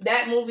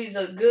that movie's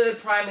a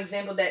good prime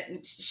example that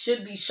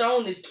should be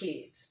shown to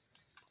kids.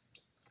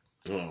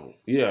 Oh,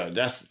 yeah,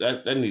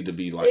 that need to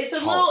be like. It's a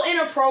little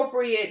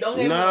inappropriate. Don't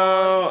get me wrong.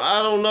 No, I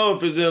don't know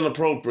if it's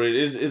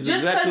inappropriate. It's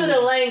just because of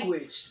the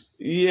language.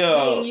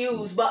 Yeah. Being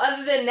used, but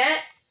other than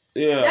that,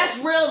 that's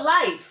real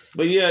life.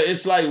 But yeah,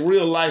 it's like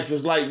real life.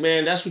 It's like,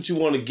 man, that's what you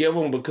want to give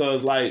them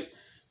because like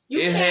you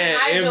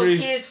can't hide your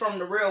kids from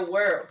the real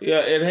world. Yeah,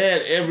 it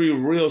had every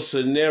real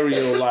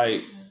scenario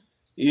like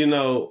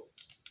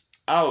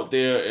out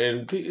there,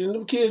 and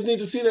the kids need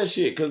to see that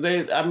shit because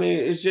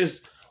it's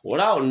just.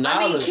 Without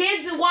knowledge.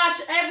 Kids watch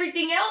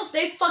everything else.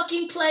 They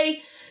fucking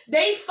play.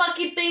 They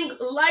fucking think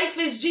life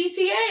is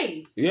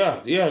GTA.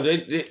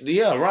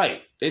 Yeah,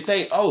 right. They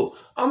think, oh,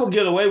 I'm gonna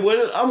get away with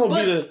it. I'm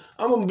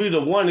gonna be the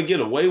one to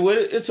get away with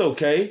it. It's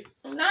okay.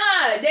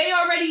 Nah,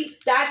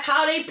 that's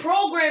how they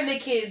program the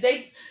kids.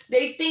 They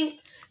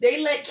think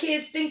they let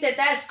kids think that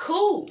that's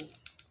cool,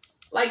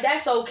 like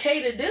that's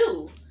okay to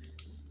do.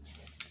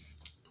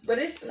 But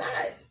it's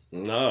not.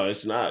 No,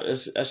 it's not.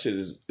 That shit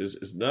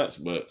is nuts,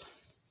 but.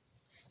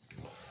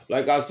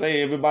 Like I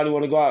say, everybody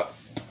want to go out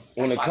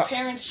That's why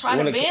parents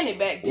try to ban it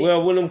back then.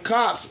 Well, when them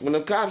cops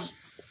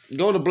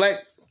go to Black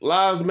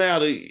Lives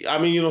Matter, I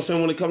mean, you know what I'm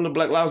saying, when it comes to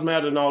Black Lives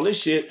Matter and all this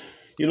shit,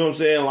 you know what I'm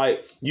saying,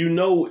 like, you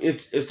know,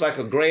 it's like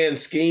a grand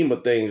scheme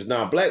of things.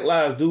 Now, Black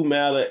Lives do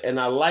matter, and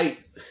I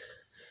like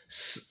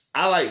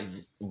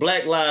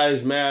Black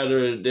Lives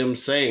Matter, them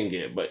saying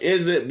it, but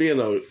is it being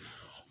a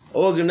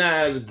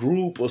organized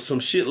group or some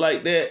shit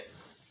like that?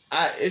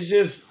 It's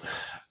just,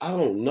 I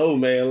don't know,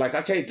 man. Like,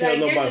 I can't tell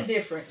nobody. There's a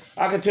difference.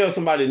 I can tell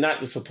somebody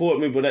not to support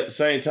me, but at the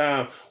same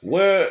time,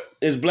 where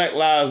is Black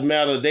Lives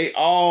Matter? They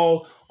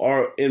all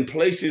are in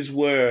places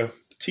where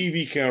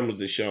TV cameras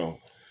are shown.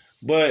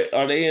 But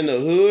are they in the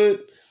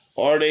hood?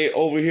 Or are they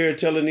over here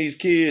telling these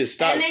kids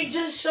stop? And they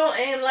just show,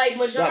 and like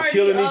majority stop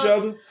killing each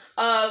other?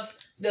 Of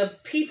the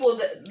people,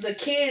 the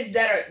kids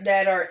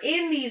that are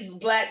in these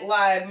Black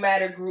Lives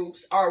Matter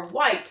groups are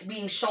whites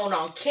being shown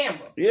on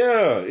camera.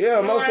 Yeah, You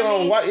know most of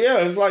them white. Yeah,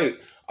 it's like,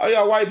 oh,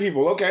 y'all white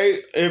people.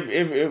 Okay,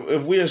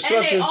 if we are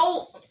such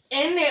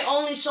and they're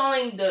only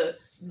showing the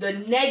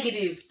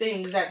negative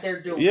things that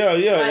they're doing. Yeah.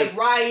 Like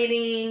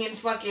rioting and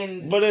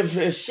fucking. But if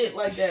it's shit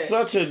like that,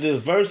 such a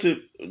diverse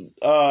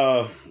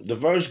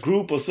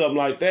group or something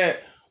like that,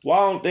 why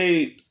don't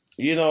they,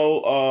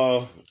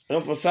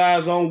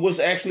 emphasize on what's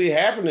actually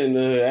happening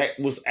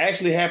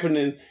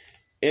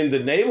in the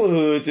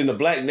neighborhoods, in the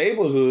black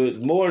neighborhoods,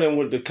 more than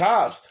with the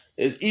cops,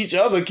 is each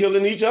other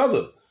killing each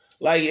other.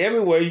 Like,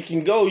 everywhere you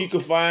can go, you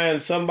can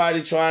find somebody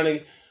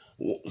I'm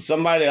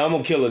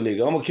gonna kill a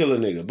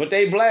nigga. But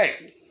they black.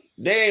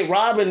 They ain't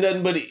robbing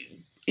nothing but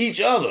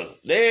each other.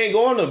 They ain't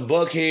going to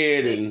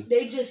Buckhead and...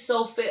 They just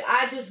so filled.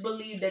 I just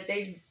believe that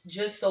they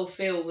just so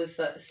filled with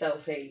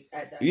self-hate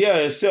at that. Yeah,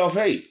 it's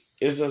self-hate.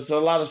 It's a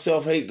lot of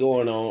self-hate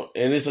going on,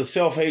 and it's a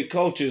self-hate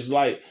culture. It's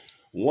like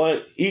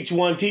each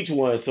one teach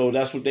one, so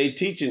that's what they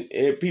teaching.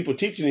 People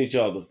teaching each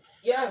other.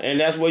 Yeah, and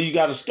that's where you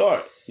got to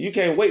start. You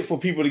can't wait for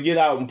people to get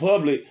out in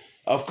public.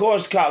 Of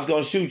course, cops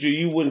gonna shoot you.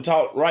 You wouldn't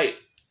talk right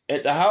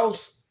at the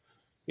house.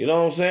 You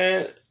know what I'm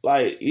saying?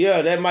 Like,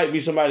 yeah, that might be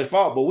somebody's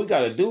fault, but we got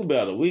to do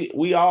better.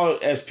 We all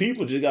as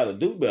people just got to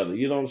do better.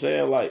 You know what I'm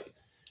saying? Like,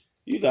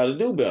 you got to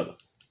do better.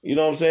 You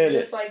know what I'm saying?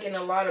 Just like in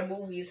a lot of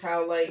movies,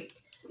 how like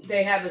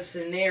they have a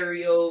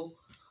scenario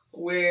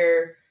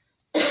where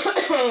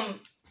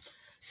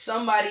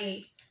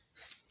somebody,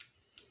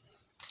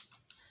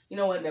 you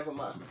know what? Never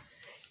mind.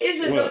 It's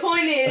just the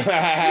point is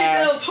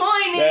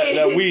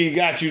that weed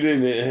got you,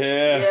 didn't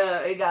it? Yeah,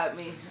 it got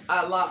me.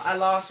 I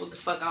lost what the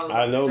fuck I was.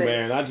 I know,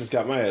 man. I just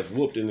got my ass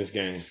whooped in this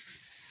game.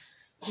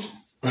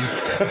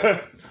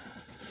 But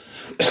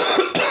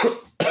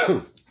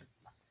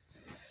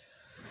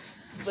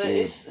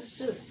it's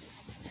just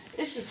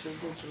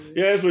ridiculous.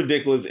 Yeah, it's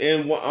ridiculous.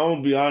 And I'm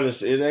gonna be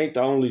honest, it ain't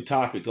the only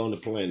topic on the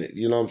planet.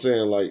 You know what I'm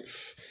saying? Like,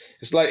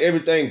 it's like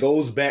everything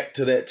goes back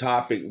to that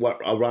topic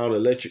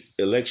around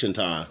election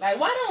time. Like,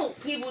 why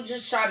don't people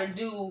just try to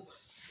do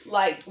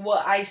like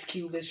what Ice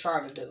Cube is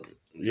trying to do?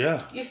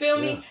 Yeah. You feel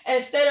me?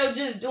 Instead of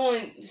just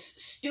doing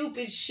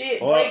stupid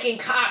shit, breaking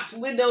cops'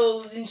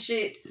 windows and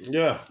shit.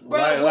 Yeah.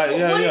 Bro, what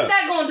is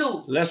that gonna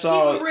do? Let's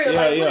all keep it real.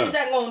 What is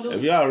that gonna do?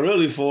 If y'all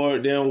really for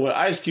it, then what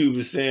Ice Cube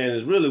is saying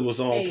is really what's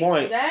on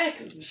point.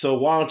 Exactly. So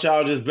why don't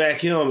y'all just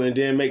back him and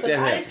then make that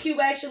happen? Ice Cube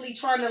actually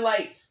trying to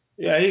like.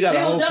 Yeah, he got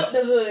build up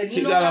the hood.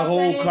 He got a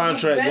whole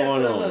contract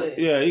going on.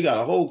 Yeah, he got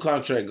a whole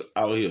contract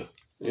out here.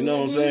 You know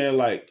what I'm saying?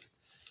 Like,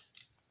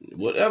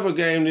 whatever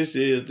game this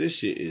is, this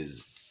shit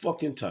is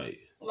fucking tight.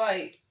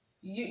 Like,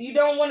 you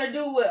don't want to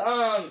do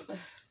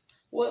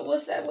what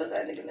what's that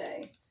nigga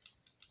name?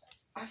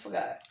 I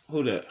forgot.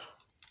 Who that?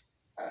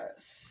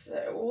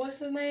 What's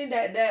his name?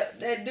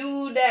 That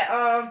dude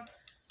that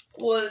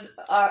was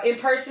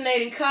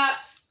impersonating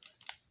cops.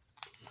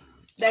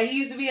 That he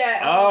used to be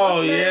at.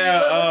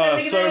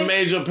 Sir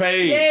Major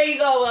Page. There you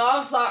go. Well,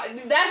 I'm sorry.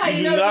 That's how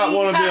you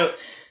know.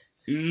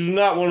 You do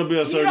not want to be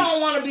a Sir. You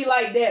don't want to be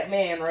like that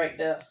man right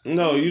there.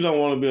 No, you don't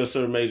want to be a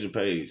Sir Major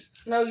Page.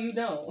 No, you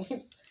don't.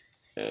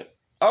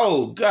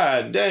 Oh,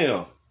 god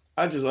damn.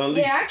 I just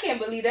unleashed. Yeah, I can't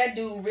believe that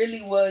dude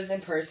really was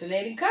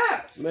impersonating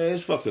cops. Man,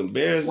 it's fucking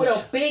bears. With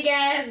a big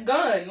ass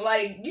gun.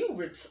 Like, you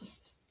were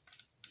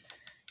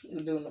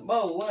doing the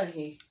bow, wasn't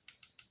he?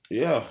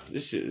 Yeah,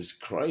 this shit is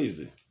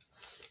crazy.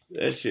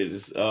 That shit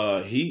is,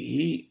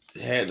 he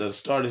had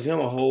started him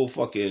a whole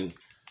fucking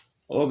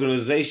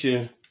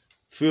organization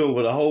filled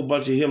with a whole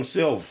bunch of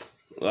himself.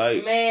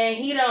 Like, man,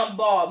 he done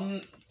bought.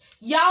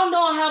 Y'all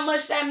know how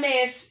much that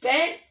man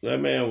spent?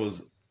 That man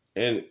was,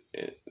 and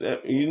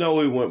he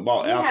went and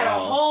bought alcohol. He had a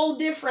whole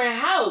different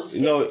house.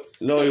 He went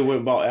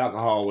and bought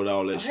alcohol with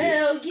all that shit.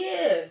 Hell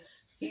yeah.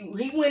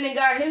 He went and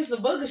got him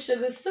some Booger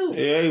Sugars too.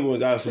 Yeah, he went and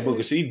got some Booger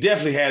Sugars. He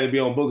definitely had to be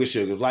on Booger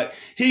Sugars. Like,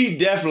 he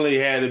definitely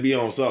had to be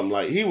on something.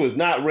 Like, he was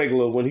not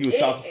regular when he was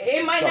talking.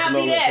 It might not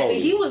be that, but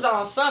he was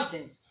on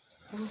something.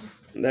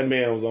 That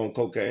man was on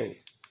cocaine.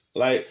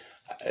 Like,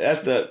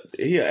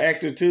 he an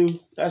actor too.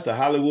 That's the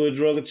Hollywood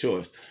drug of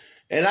choice.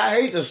 And I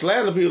hate to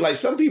slander people. Like,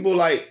 some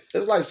people,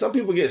 it's like some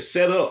people get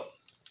set up.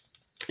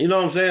 You know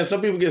what I'm saying?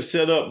 Some people get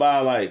set up by,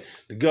 like,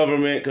 the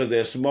government because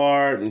they're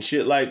smart and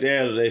shit like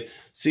that. Or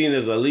seen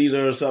as a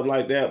leader or something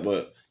like that,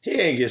 but he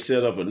ain't get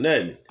set up or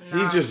nothing.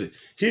 Nah.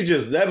 He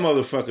just that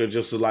motherfucker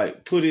just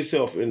like put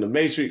himself in the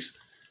matrix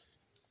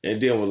and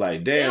then was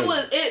like, damn.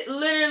 It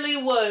literally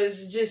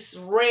was just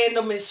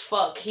random as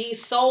fuck. He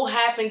so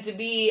happened to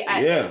be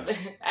at the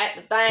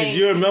thing. Cause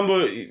you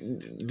remember?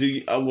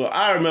 Well,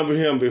 I remember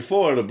him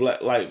before the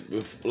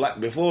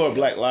before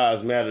Black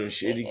Lives Matter and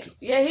shit. He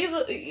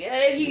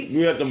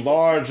We at the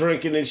bar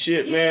drinking and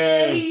shit,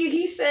 man.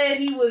 He said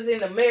he was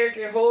in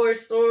American Horror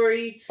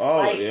Story. Oh,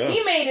 like, yeah.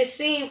 He made it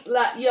seem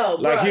like, yo,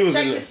 Like bro, he was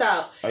check this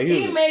out. like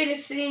He made it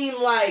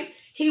seem like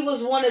he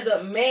was one of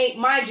the main,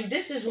 mind you,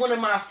 this is one of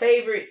my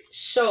favorite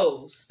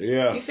shows.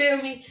 Yeah. You feel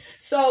me?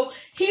 So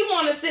he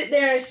want to sit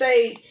there and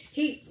say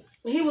he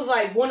was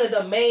like one of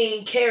the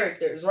main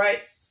characters, right?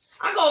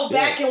 I go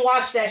back and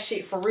watch that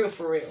shit for real,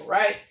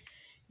 right?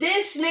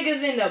 This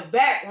nigga's in the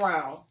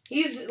background.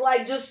 He's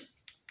like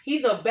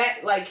he's the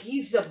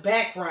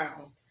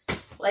background.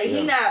 Like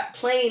he not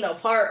playing a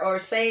part or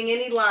saying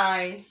any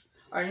lines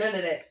or none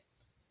of that.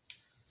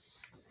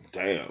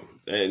 Damn.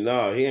 And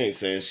no, he ain't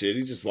saying shit.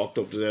 He just walked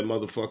up to that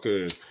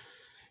motherfucker. And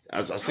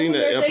I seen that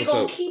They episode.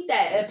 gonna keep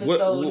that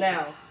episode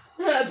now.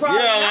 Probably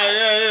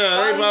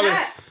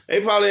Yeah.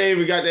 They probably ain't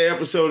even got that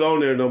episode on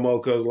there no more.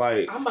 Cause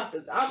like I'm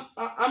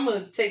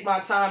gonna take my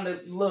time to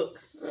look,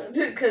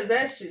 cause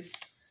that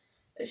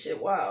shit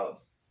wild.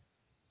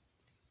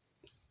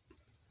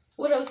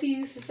 What else he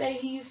used to say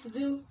he used to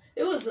do?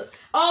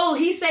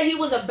 He said he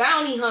was a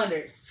bounty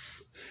hunter.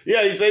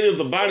 yeah, he said he was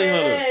a bounty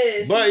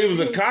hunter, but he was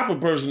a cop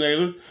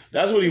impersonator.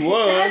 That's what he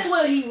was. That's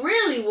what he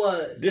really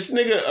was. This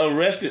nigga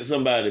arrested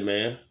somebody,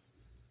 man.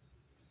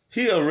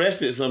 He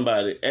arrested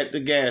somebody at the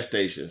gas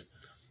station.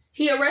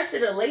 He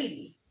arrested a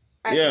lady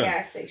at the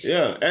gas station.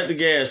 Yeah, at the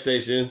gas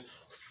station,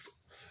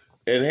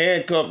 and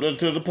handcuffed her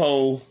to the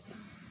pole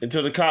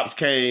until the cops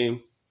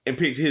came and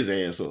picked his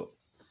ass up.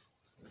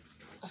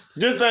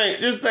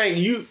 Just think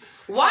you.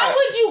 Why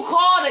would you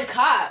call the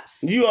cops?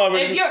 You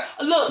already. If you're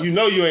look, you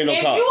know you ain't no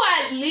cop. If you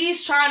at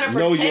least trying to You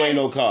pretend, know you ain't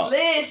no cop.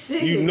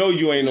 Listen, You know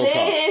you ain't no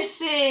cop.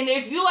 Listen,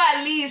 if you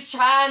at least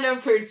trying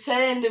to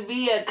pretend to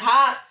be a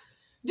cop,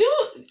 dude,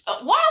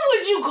 why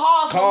would you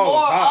call some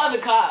more other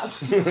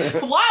cops?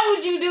 Why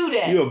would you do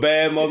that? You a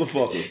bad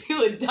motherfucker.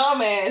 You a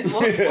dumbass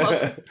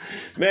motherfucker.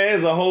 Man,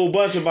 there's a whole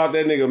bunch about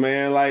that nigga,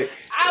 man. Like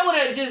I would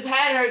have just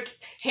had her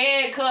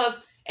handcuffed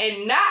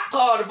and not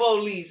call the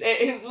police.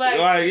 And like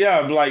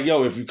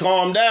yo, if you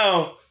calm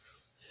down,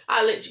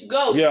 I'll let you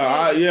go.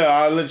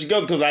 I'll let you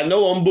go because I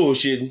know I'm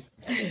bullshitting.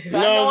 You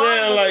know what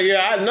I'm saying?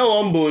 Like, I know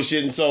I'm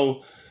bullshitting.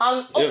 So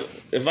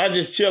if I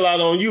just chill out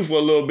on you for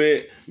a little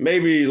bit,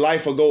 maybe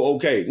life will go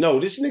okay. No,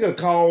 this nigga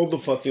called the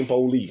fucking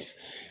police.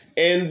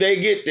 And they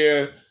get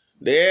there,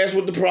 they ask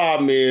what the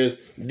problem is,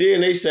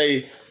 then they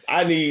say,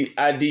 I need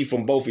ID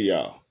from both of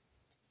y'all.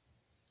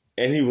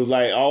 And he was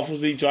like,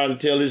 officer, he trying to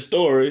tell his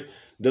story.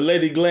 The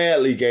lady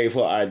gladly gave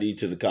her ID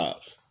to the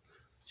cops.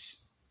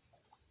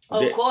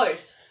 Of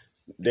course.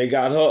 They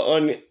got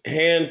her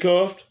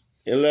handcuffed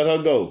and let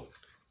her go.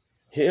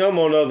 Him,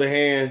 on the other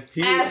hand,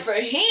 as for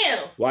him,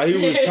 while he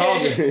was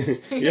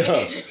talking,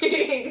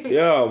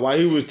 while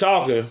he was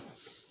talking,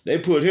 they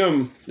put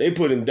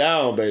him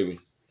down, baby.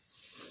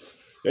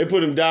 They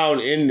put him down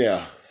in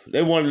there.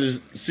 They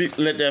wanted to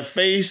let that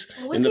face.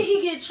 What did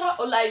he get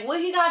charged? Like, what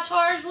he got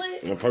charged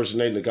with?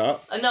 Impersonating the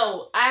cop.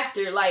 No,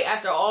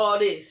 after all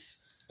this.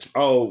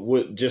 Oh,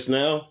 what, just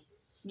now?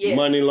 Yeah.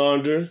 Money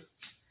laundering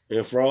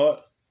and fraud.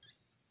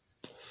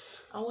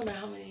 I wonder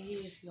how many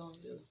years he gonna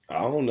do. I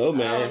don't know,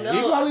 man. I don't know.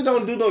 He probably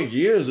don't do no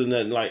years or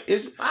nothing. Like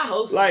I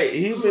hope so. Like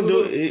he been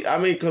doing. I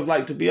mean, cause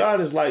like to be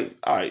honest, like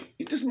all right,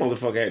 this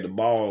motherfucker had the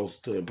balls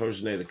to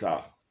impersonate a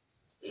cop.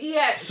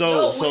 Yeah.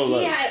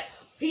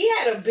 He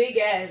had a big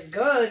ass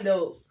gun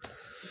though.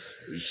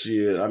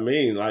 Shit, I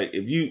mean, like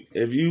if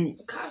you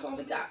cops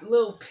only got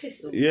little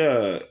pistols.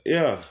 Yeah.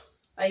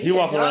 Like he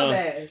walk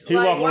around. He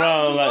walk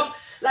around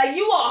like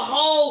you a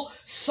whole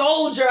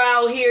soldier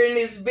out here in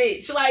this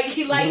bitch. Like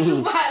you like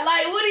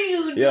what are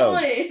you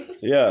doing?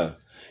 Yeah.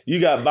 You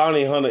got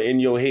bounty hunter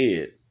in your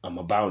head. I'm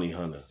a bounty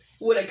hunter.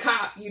 With a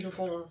cop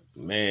uniform.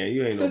 Man,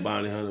 you ain't no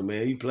bounty hunter,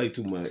 man. You play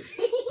too much.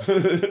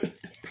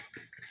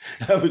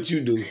 How about you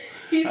do?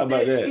 How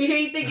about that?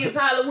 He think it's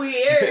Halloween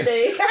every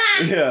day.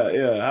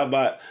 Yeah.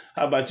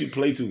 How about you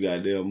play too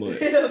goddamn much?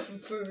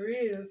 For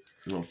real.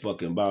 I'm a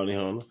fucking bounty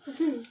hunter.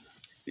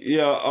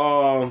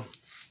 Yeah,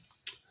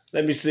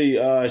 let me see.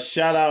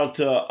 Shout out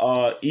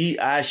to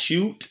E.I.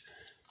 Shoot.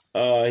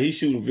 He's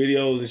shooting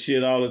videos and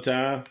shit all the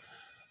time.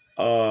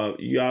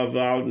 Y'all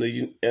out in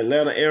the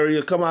Atlanta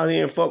area, come out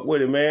here and fuck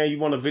with it, man. You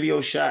want a video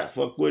shot?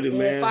 Fuck with it,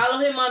 man. Follow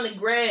him on the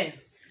gram.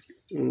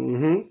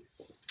 Mm-hmm.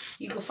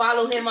 You can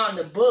follow him on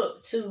the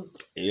book too.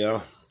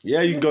 Yeah,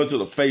 you can go to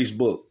the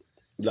Facebook.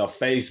 The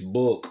flat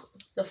book.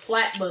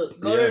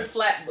 Go to the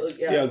flat book.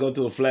 Yeah, go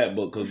to the flat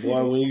book, cause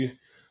boy,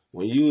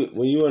 when you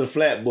in the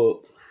flat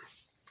book,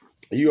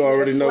 you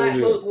already know what it is.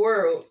 Flat book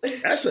world.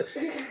 That's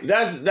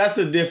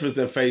the difference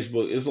in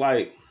Facebook. It's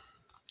like,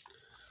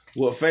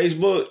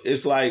 Facebook,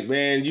 it's like,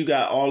 man, you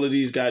got all of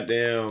these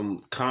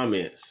goddamn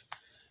comments.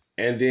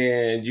 and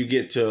then you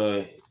get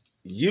to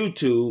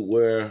YouTube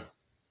where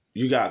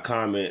you got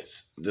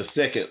comments, the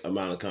second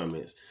amount of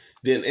comments,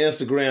 then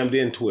Instagram,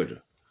 then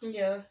Twitter.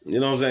 Yeah. You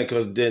know what I'm saying?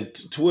 Because then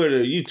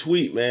Twitter, you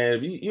tweet,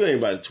 man. You ain't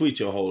about to tweet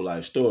your whole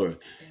life story.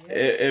 Yeah.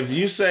 If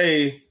you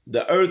say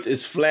the earth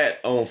is flat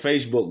on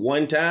Facebook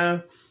one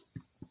time,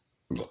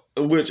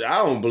 which I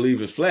don't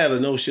believe is flat or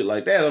no shit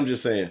like that. I'm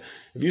just saying,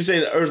 if you say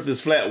the earth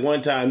is flat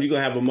one time, you're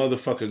going to have a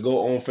motherfucker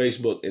go on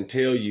Facebook and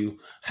tell you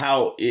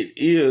how it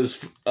is,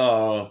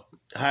 how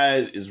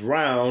it is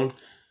round,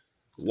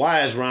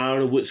 why it's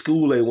round, and what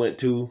school they went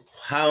to,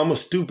 how I'm a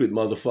stupid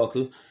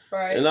motherfucker,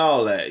 right, and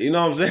all that. You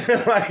know what I'm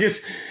saying? Like,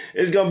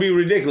 it's going to be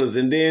ridiculous.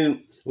 And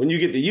then when you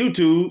get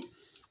to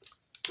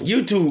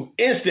YouTube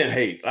instant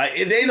hate. Like,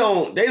 they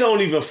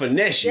don't even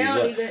finesse you.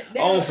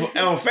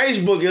 On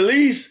Facebook, at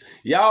least,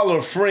 y'all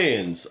are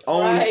friends.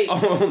 Right.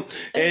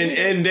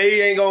 And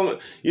they ain't gonna,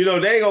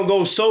 they ain't gonna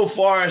go so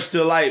far as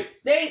to like.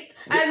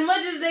 As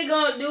much as they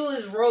gonna do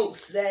is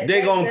roast that.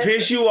 They gonna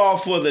piss you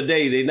off for the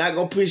day. They not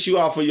gonna piss you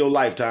off for your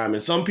lifetime.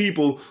 And some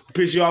people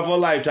piss you off for a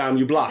lifetime,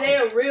 you block them.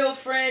 They're a real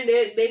friend.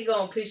 They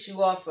gonna piss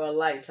you off for a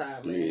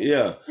lifetime, man.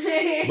 Yeah.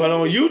 But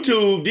on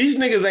YouTube, these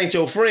niggas ain't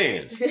your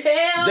friends.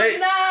 Hell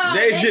no.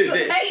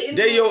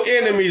 They your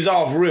enemies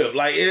off rip.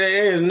 Like, it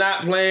is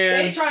not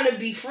playing. They trying to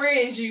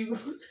befriend you.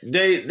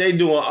 They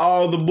doing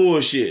all the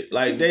bullshit.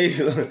 Like, they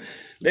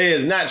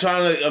is not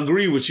trying to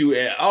agree with you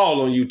at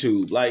all on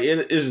YouTube. Like,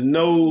 it is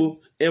no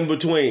in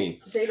between.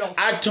 They don't.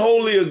 I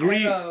totally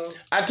agree.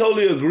 I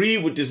totally agree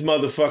with this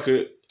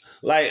motherfucker.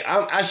 Like,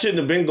 I shouldn't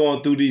have been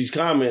going through these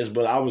comments,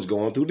 but I was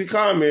going through the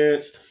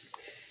comments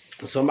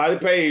on somebody's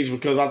page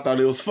because I thought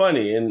it was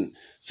funny. And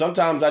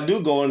sometimes I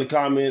do go in the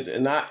comments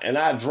and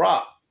I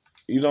drop.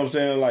 You know what I'm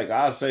saying? Like,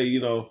 I say,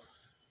 visit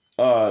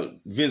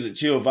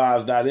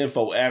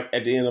chillvibes.info at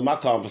the end of my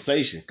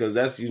conversation, because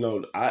that's,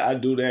 I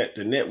do that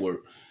to network.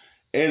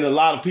 And a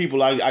lot of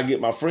people, I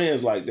get my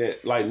friends like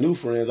that, like new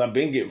friends. I've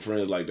been getting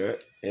friends like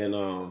that, and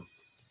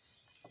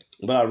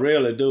but I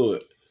rarely do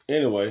it.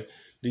 Anyway,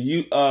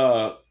 you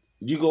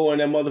go in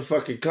that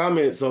motherfucking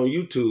comments on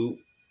YouTube,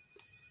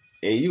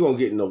 and you gonna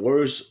get in the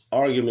worst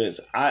arguments.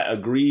 I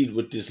agreed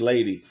with this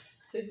lady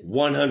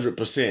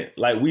 100%.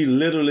 Like, we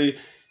literally,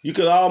 you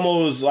could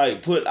almost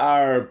like put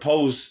our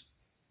post,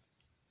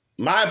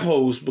 my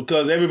post,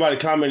 because everybody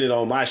commented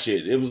on my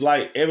shit. It was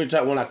like every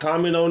time when I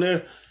comment on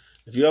there,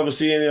 if you ever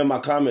see any of my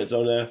comments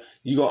on there,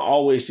 you're going to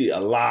always see a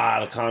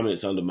lot of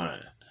comments under mine.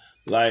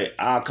 Like,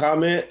 I'll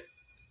comment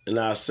and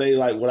I'll say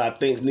like what I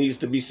think needs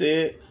to be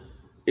said.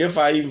 If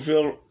I even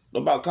feel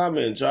about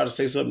commenting, try to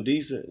say something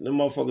decent, them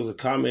motherfuckers will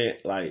comment,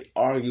 like,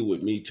 argue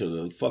with me to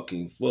the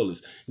fucking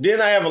fullest. Then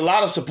I have a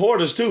lot of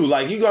supporters too.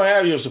 Like, you're going to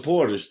have your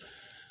supporters.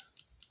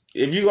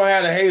 If you're going to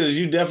have the haters,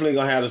 you definitely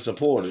going to have the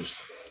supporters.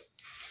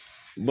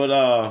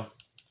 But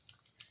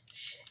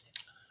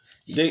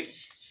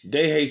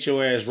they hate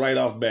your ass right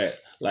off bat.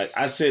 Like,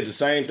 I said the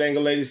same thing a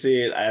lady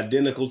said,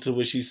 identical to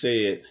what she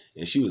said,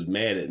 and she was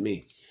mad at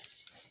me.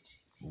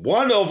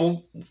 One of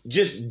them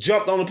just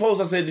jumped on the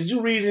post. I said, did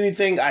you read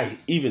anything I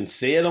even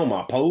said on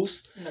my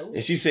post? No.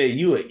 And she said,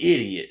 you an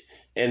idiot.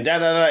 And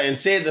and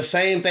said the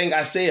same thing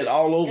I said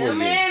all over again.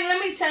 Man,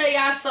 let me tell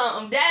y'all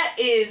something. That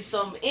is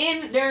some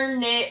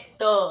internet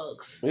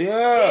thugs.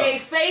 Yeah. They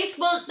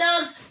Facebook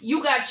thugs.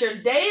 You got your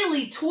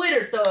daily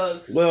Twitter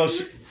thugs. Well,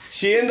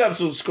 she ended up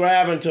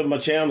subscribing to my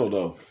channel,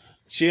 though.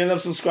 She ended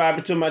up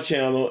subscribing to my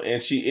channel,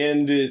 and she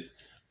ended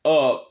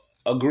up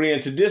agreeing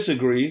to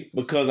disagree,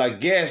 because I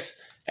guess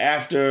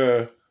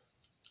after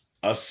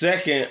a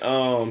second,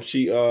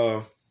 she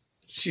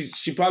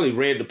probably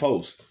read the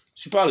post.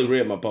 She probably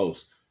read my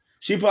post.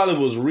 She probably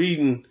was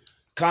reading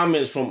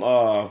comments from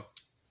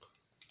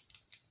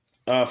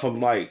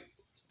like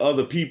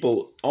other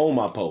people on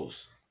my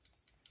post.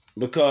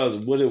 Because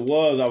what it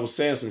was, I was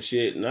saying some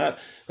shit, and I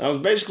was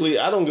basically,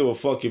 I don't give a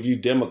fuck if you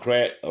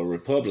Democrat or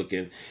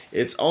Republican.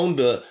 It's on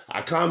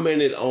I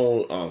commented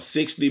on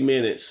 60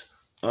 Minutes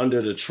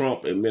under the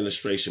Trump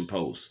administration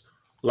post.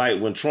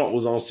 Like, when Trump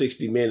was on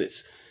 60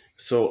 Minutes.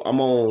 So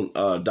I'm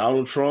on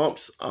Donald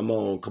Trump's, I'm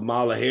on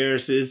Kamala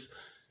Harris's,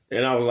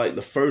 and I was like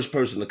the first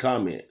person to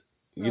comment.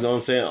 You know what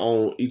I'm saying?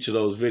 On each of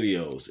those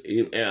videos.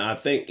 And I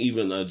think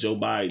even a Joe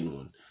Biden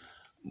one.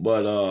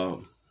 But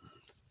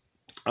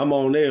I'm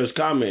on there as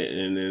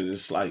commenting, and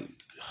it's like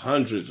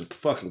hundreds of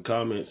fucking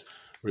comments,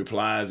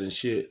 replies and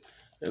shit.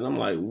 And I'm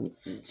like,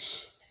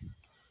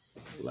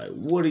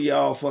 what are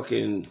y'all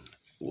fucking,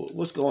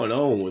 what's going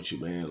on with you,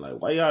 man? Like,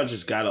 why y'all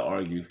just gotta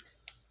argue?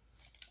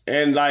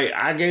 And like,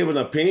 I gave an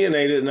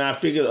opinionated, and I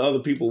figured other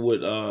people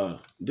would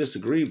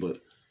disagree,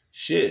 but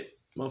shit,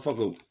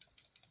 motherfucker,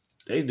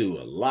 they do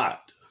a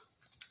lot.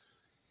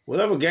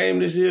 Whatever game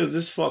this is,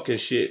 this fucking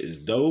shit is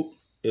dope.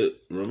 It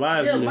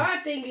reminds me. My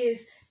thing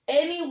is,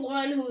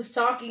 anyone who's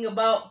talking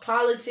about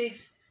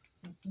politics,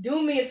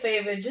 do me a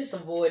favor, just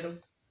avoid them.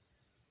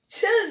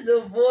 Just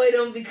avoid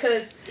them,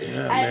 because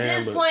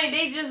at this point,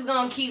 they just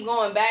gonna keep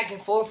going back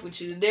and forth with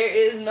you.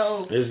 There's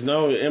no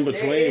in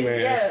between, man.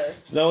 Yeah.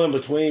 There's no in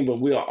between, but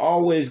we'll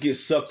always get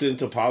sucked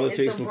into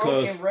politics, it's a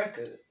because broken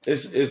record.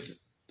 It's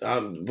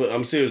but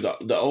I'm serious.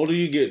 The older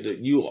you get,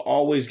 you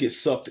always get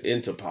sucked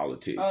into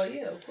politics. Oh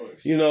yeah, of course.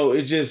 You know,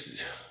 it's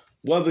just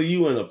whether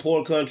you in a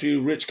poor country,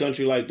 rich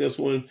country like this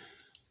one,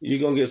 you're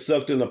gonna get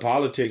sucked into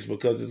politics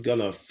because it's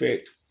gonna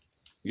affect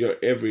your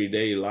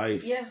everyday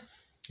life. Yeah.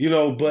 You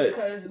know,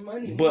 Because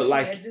money.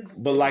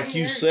 like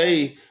you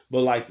say,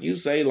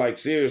 like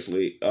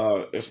seriously,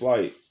 it's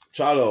like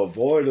try to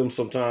avoid them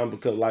sometimes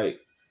because like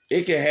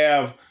it can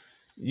have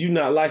you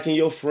not liking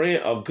your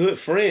friend, a good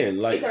friend.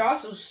 Like it could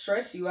also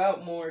stress you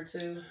out more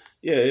too.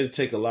 Yeah, it'll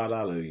take a lot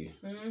out of you.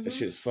 Mm-hmm. That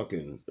shit's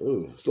fucking.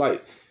 Ooh, it's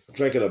like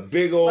drinking a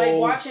big old. Like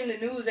watching the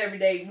news every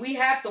day. We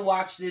have to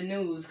watch the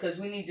news because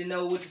we need to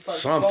know what the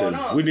fuck's going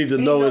on. We need to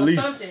know at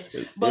least something.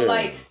 But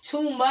like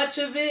too much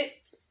of it,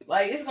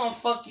 like it's gonna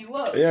fuck you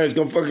up. Yeah, it's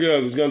gonna fuck you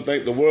up. It's gonna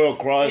think the world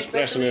cries.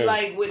 Especially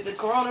like with the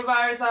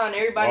coronavirus on,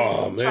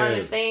 everybody's trying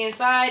to stay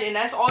inside, and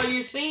that's all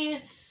you're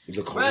seeing.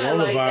 The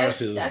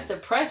coronavirus that's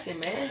depressing,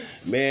 man.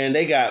 Man,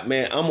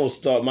 I'm gonna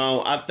start my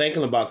own. I'm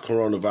thinking about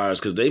coronavirus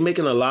because they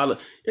making a lot of.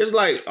 It's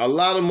like a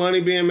lot of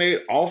money being made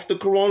off the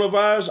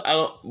coronavirus.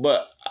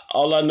 But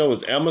all I know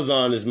is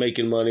Amazon is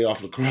making money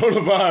off the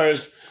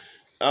coronavirus.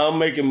 I'm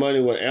making money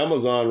with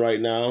Amazon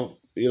right now.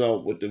 You know,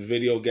 with the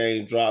video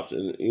game drops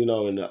and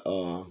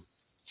the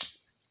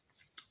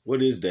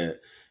what is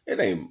that? It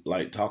ain't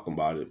like talking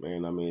about it,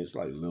 man. I mean, it's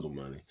like little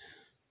money.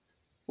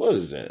 What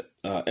is that?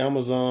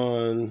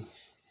 Amazon.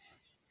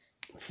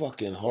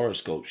 Fucking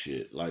horoscope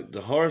shit. Like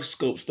the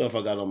horoscope stuff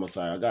I got on my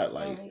side. I got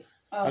like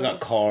I got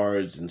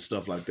cards and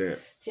stuff like that.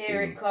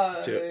 Tarot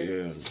cards,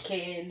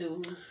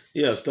 candles.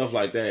 Yeah, stuff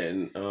like that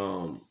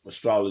and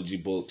astrology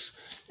books.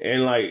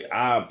 And like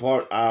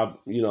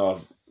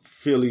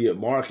affiliate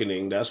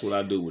marketing, that's what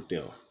I do with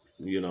them.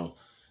 You know.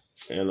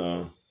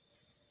 And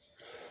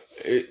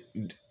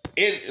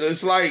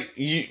it's like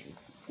you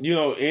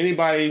know,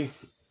 anybody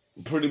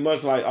pretty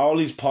much like all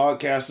these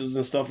podcasters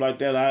and stuff like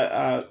that,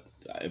 I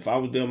if I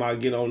was them, I'd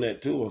get on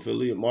that too,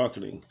 affiliate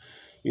marketing,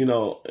 you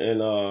know,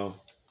 and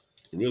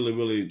really,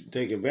 really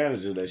take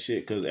advantage of that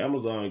shit because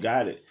Amazon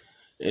got it.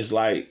 It's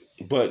like,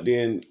 but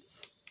then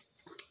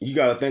you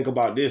got to think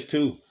about this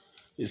too.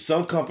 There's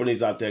some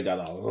companies out there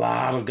got a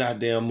lot of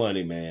goddamn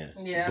money, man.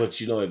 Yeah. But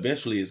you know,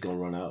 eventually it's gonna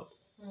run out.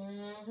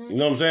 Mm-hmm. You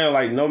know what I'm saying?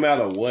 Like, no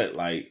matter what,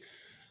 like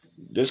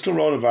this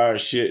coronavirus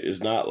shit is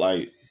not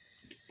like,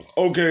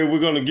 okay,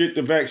 we're gonna get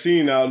the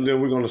vaccine out and then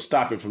we're gonna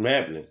stop it from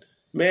happening.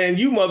 Man,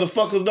 you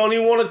motherfuckers don't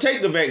even want to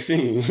take the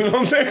vaccine. You know what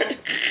I'm saying?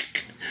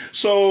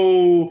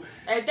 So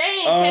if they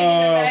ain't taking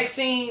the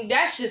vaccine,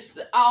 that's just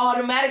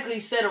automatically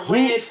set a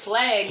red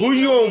flag. Who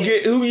you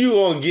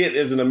gonna get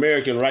as an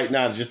American right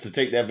now just to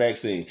take that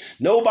vaccine?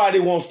 Nobody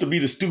wants to be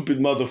the stupid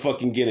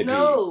motherfucking guinea pig.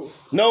 No.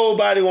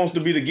 Nobody wants to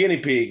be the guinea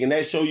pig, and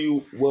that show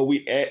you where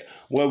we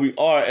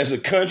are as a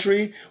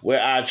country, where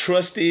our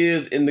trust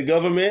is in the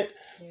government.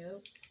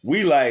 Yep.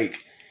 We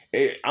like.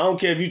 I don't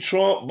care if you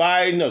Trump,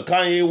 Biden, or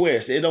Kanye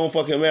West. It don't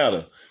fucking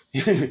matter.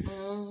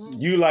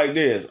 Mm-hmm. You like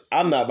this.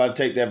 I'm not about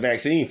to take that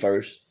vaccine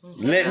first.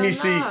 Mm-hmm.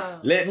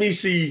 Let me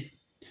see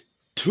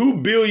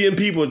 2 billion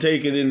people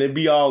take it and it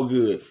be all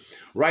good.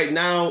 Right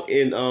now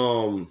in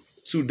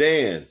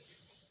Sudan,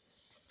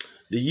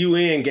 the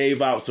UN gave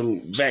out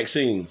some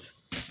vaccines.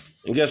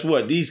 And guess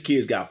what? These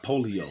kids got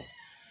polio.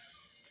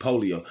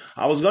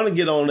 I was going to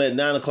get on at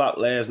 9 o'clock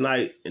last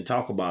night and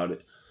talk about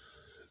it.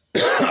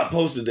 I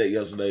posted that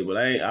yesterday, but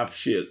I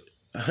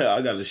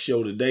got the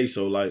show today,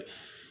 so like,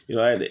 you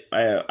know, I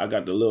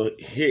got the little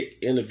hick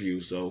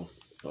interview, so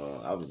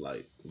I was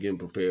like getting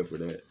prepared for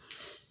that.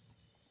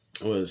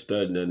 I wasn't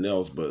studying nothing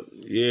else, but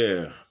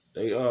yeah,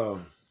 they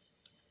the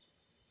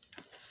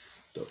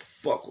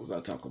fuck was I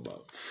talking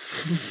about?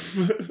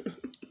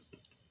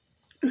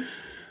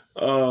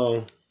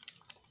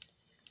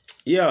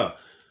 Yeah,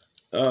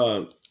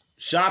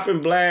 shopping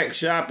black,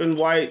 shopping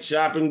white,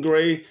 shopping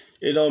gray.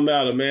 It don't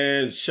matter,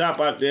 man.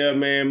 Shop out there,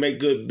 man. Make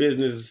good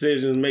business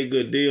decisions. Make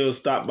good deals.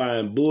 Stop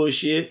buying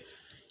bullshit.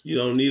 You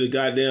don't need a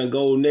goddamn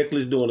gold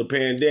necklace during the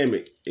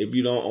pandemic if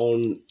you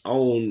don't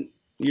own,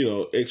 you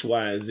know, X,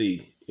 Y, and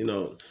Z. You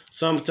know,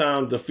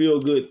 sometimes the feel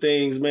good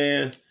things,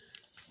 man,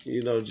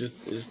 you know, just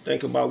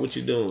think about what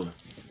you're doing.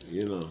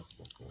 You know,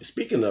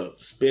 speaking of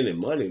spending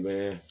money,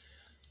 man,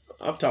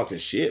 I'm talking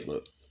shit,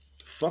 but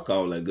fuck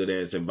all that good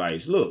ass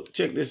advice. Look,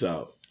 check this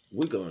out.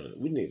 We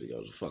need to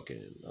go to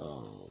fucking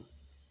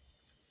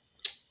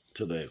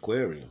to the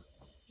aquarium.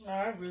 No,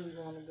 I really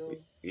want to go.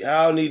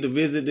 Y'all need to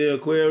visit the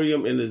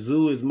aquarium and the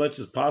zoo as much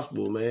as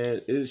possible,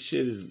 man. This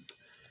shit is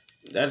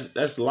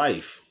that's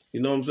life.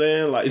 You know what I'm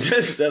saying? Like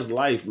that's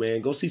life,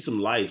 man. Go see some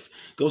life.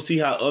 Go see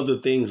how other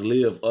things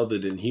live other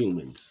than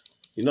humans.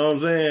 You know what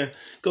I'm saying?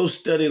 Go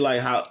study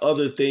like how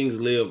other things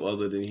live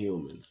other than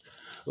humans.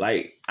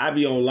 Like I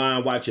be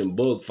online watching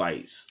bug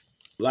fights.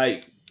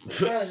 Like I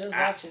was just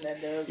watching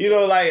that, dog. You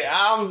know, like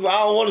I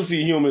don't want to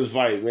see humans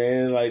fight,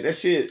 man. Like that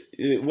shit.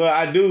 Well,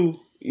 I do.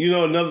 You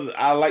know,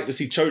 I like to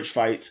see church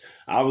fights.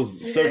 I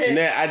was searching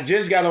that. I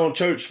just got on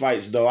church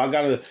fights though. I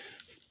gotta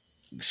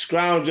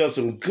scrounge up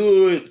some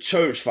good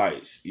church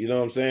fights. You know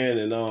what I'm saying?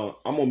 And I'm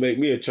gonna make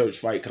me a church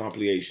fight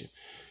compilation.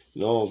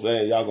 You know what I'm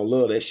saying? Y'all gonna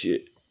love that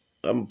shit.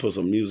 I'm gonna put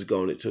some music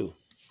on it too.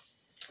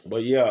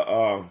 But yeah,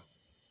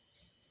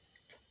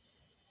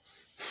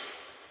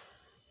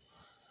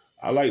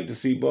 I like to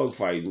see bug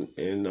fighting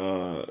and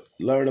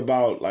learn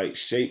about like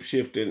shape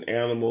shifting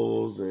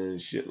animals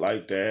and shit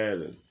like that,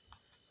 and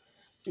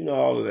you know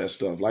all of that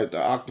stuff. Like the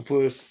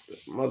octopus,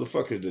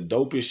 motherfucker, the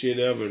dopest shit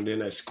ever, and then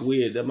that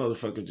squid, that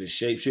motherfucker just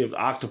shape shift.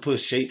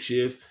 Octopus shape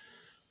shift.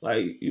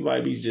 Like you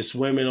might be just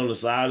swimming on the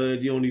side of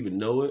it, you don't even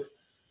know it.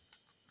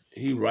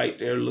 He right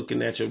there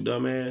looking at your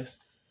dumb ass.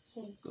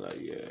 Like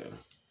yeah.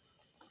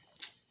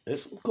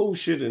 There's some cool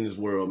shit in this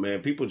world,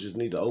 man. People just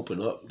need to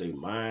open up their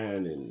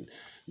mind, and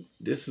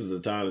this is the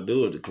time to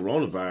do it. The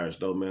coronavirus,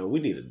 though, man, we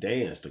need a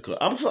dance.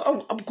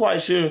 I'm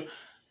quite sure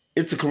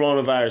it's a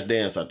coronavirus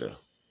dance out there.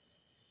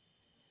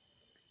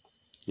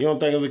 You don't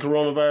think it's a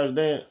coronavirus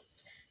dance?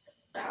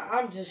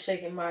 I'm just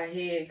shaking my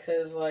head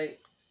because,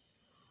 like,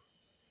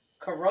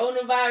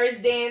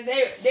 coronavirus dance,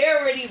 they're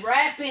already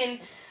rapping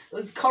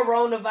with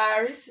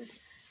coronavirus.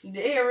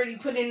 They already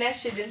putting that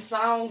shit in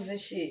songs and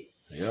shit.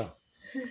 Yeah.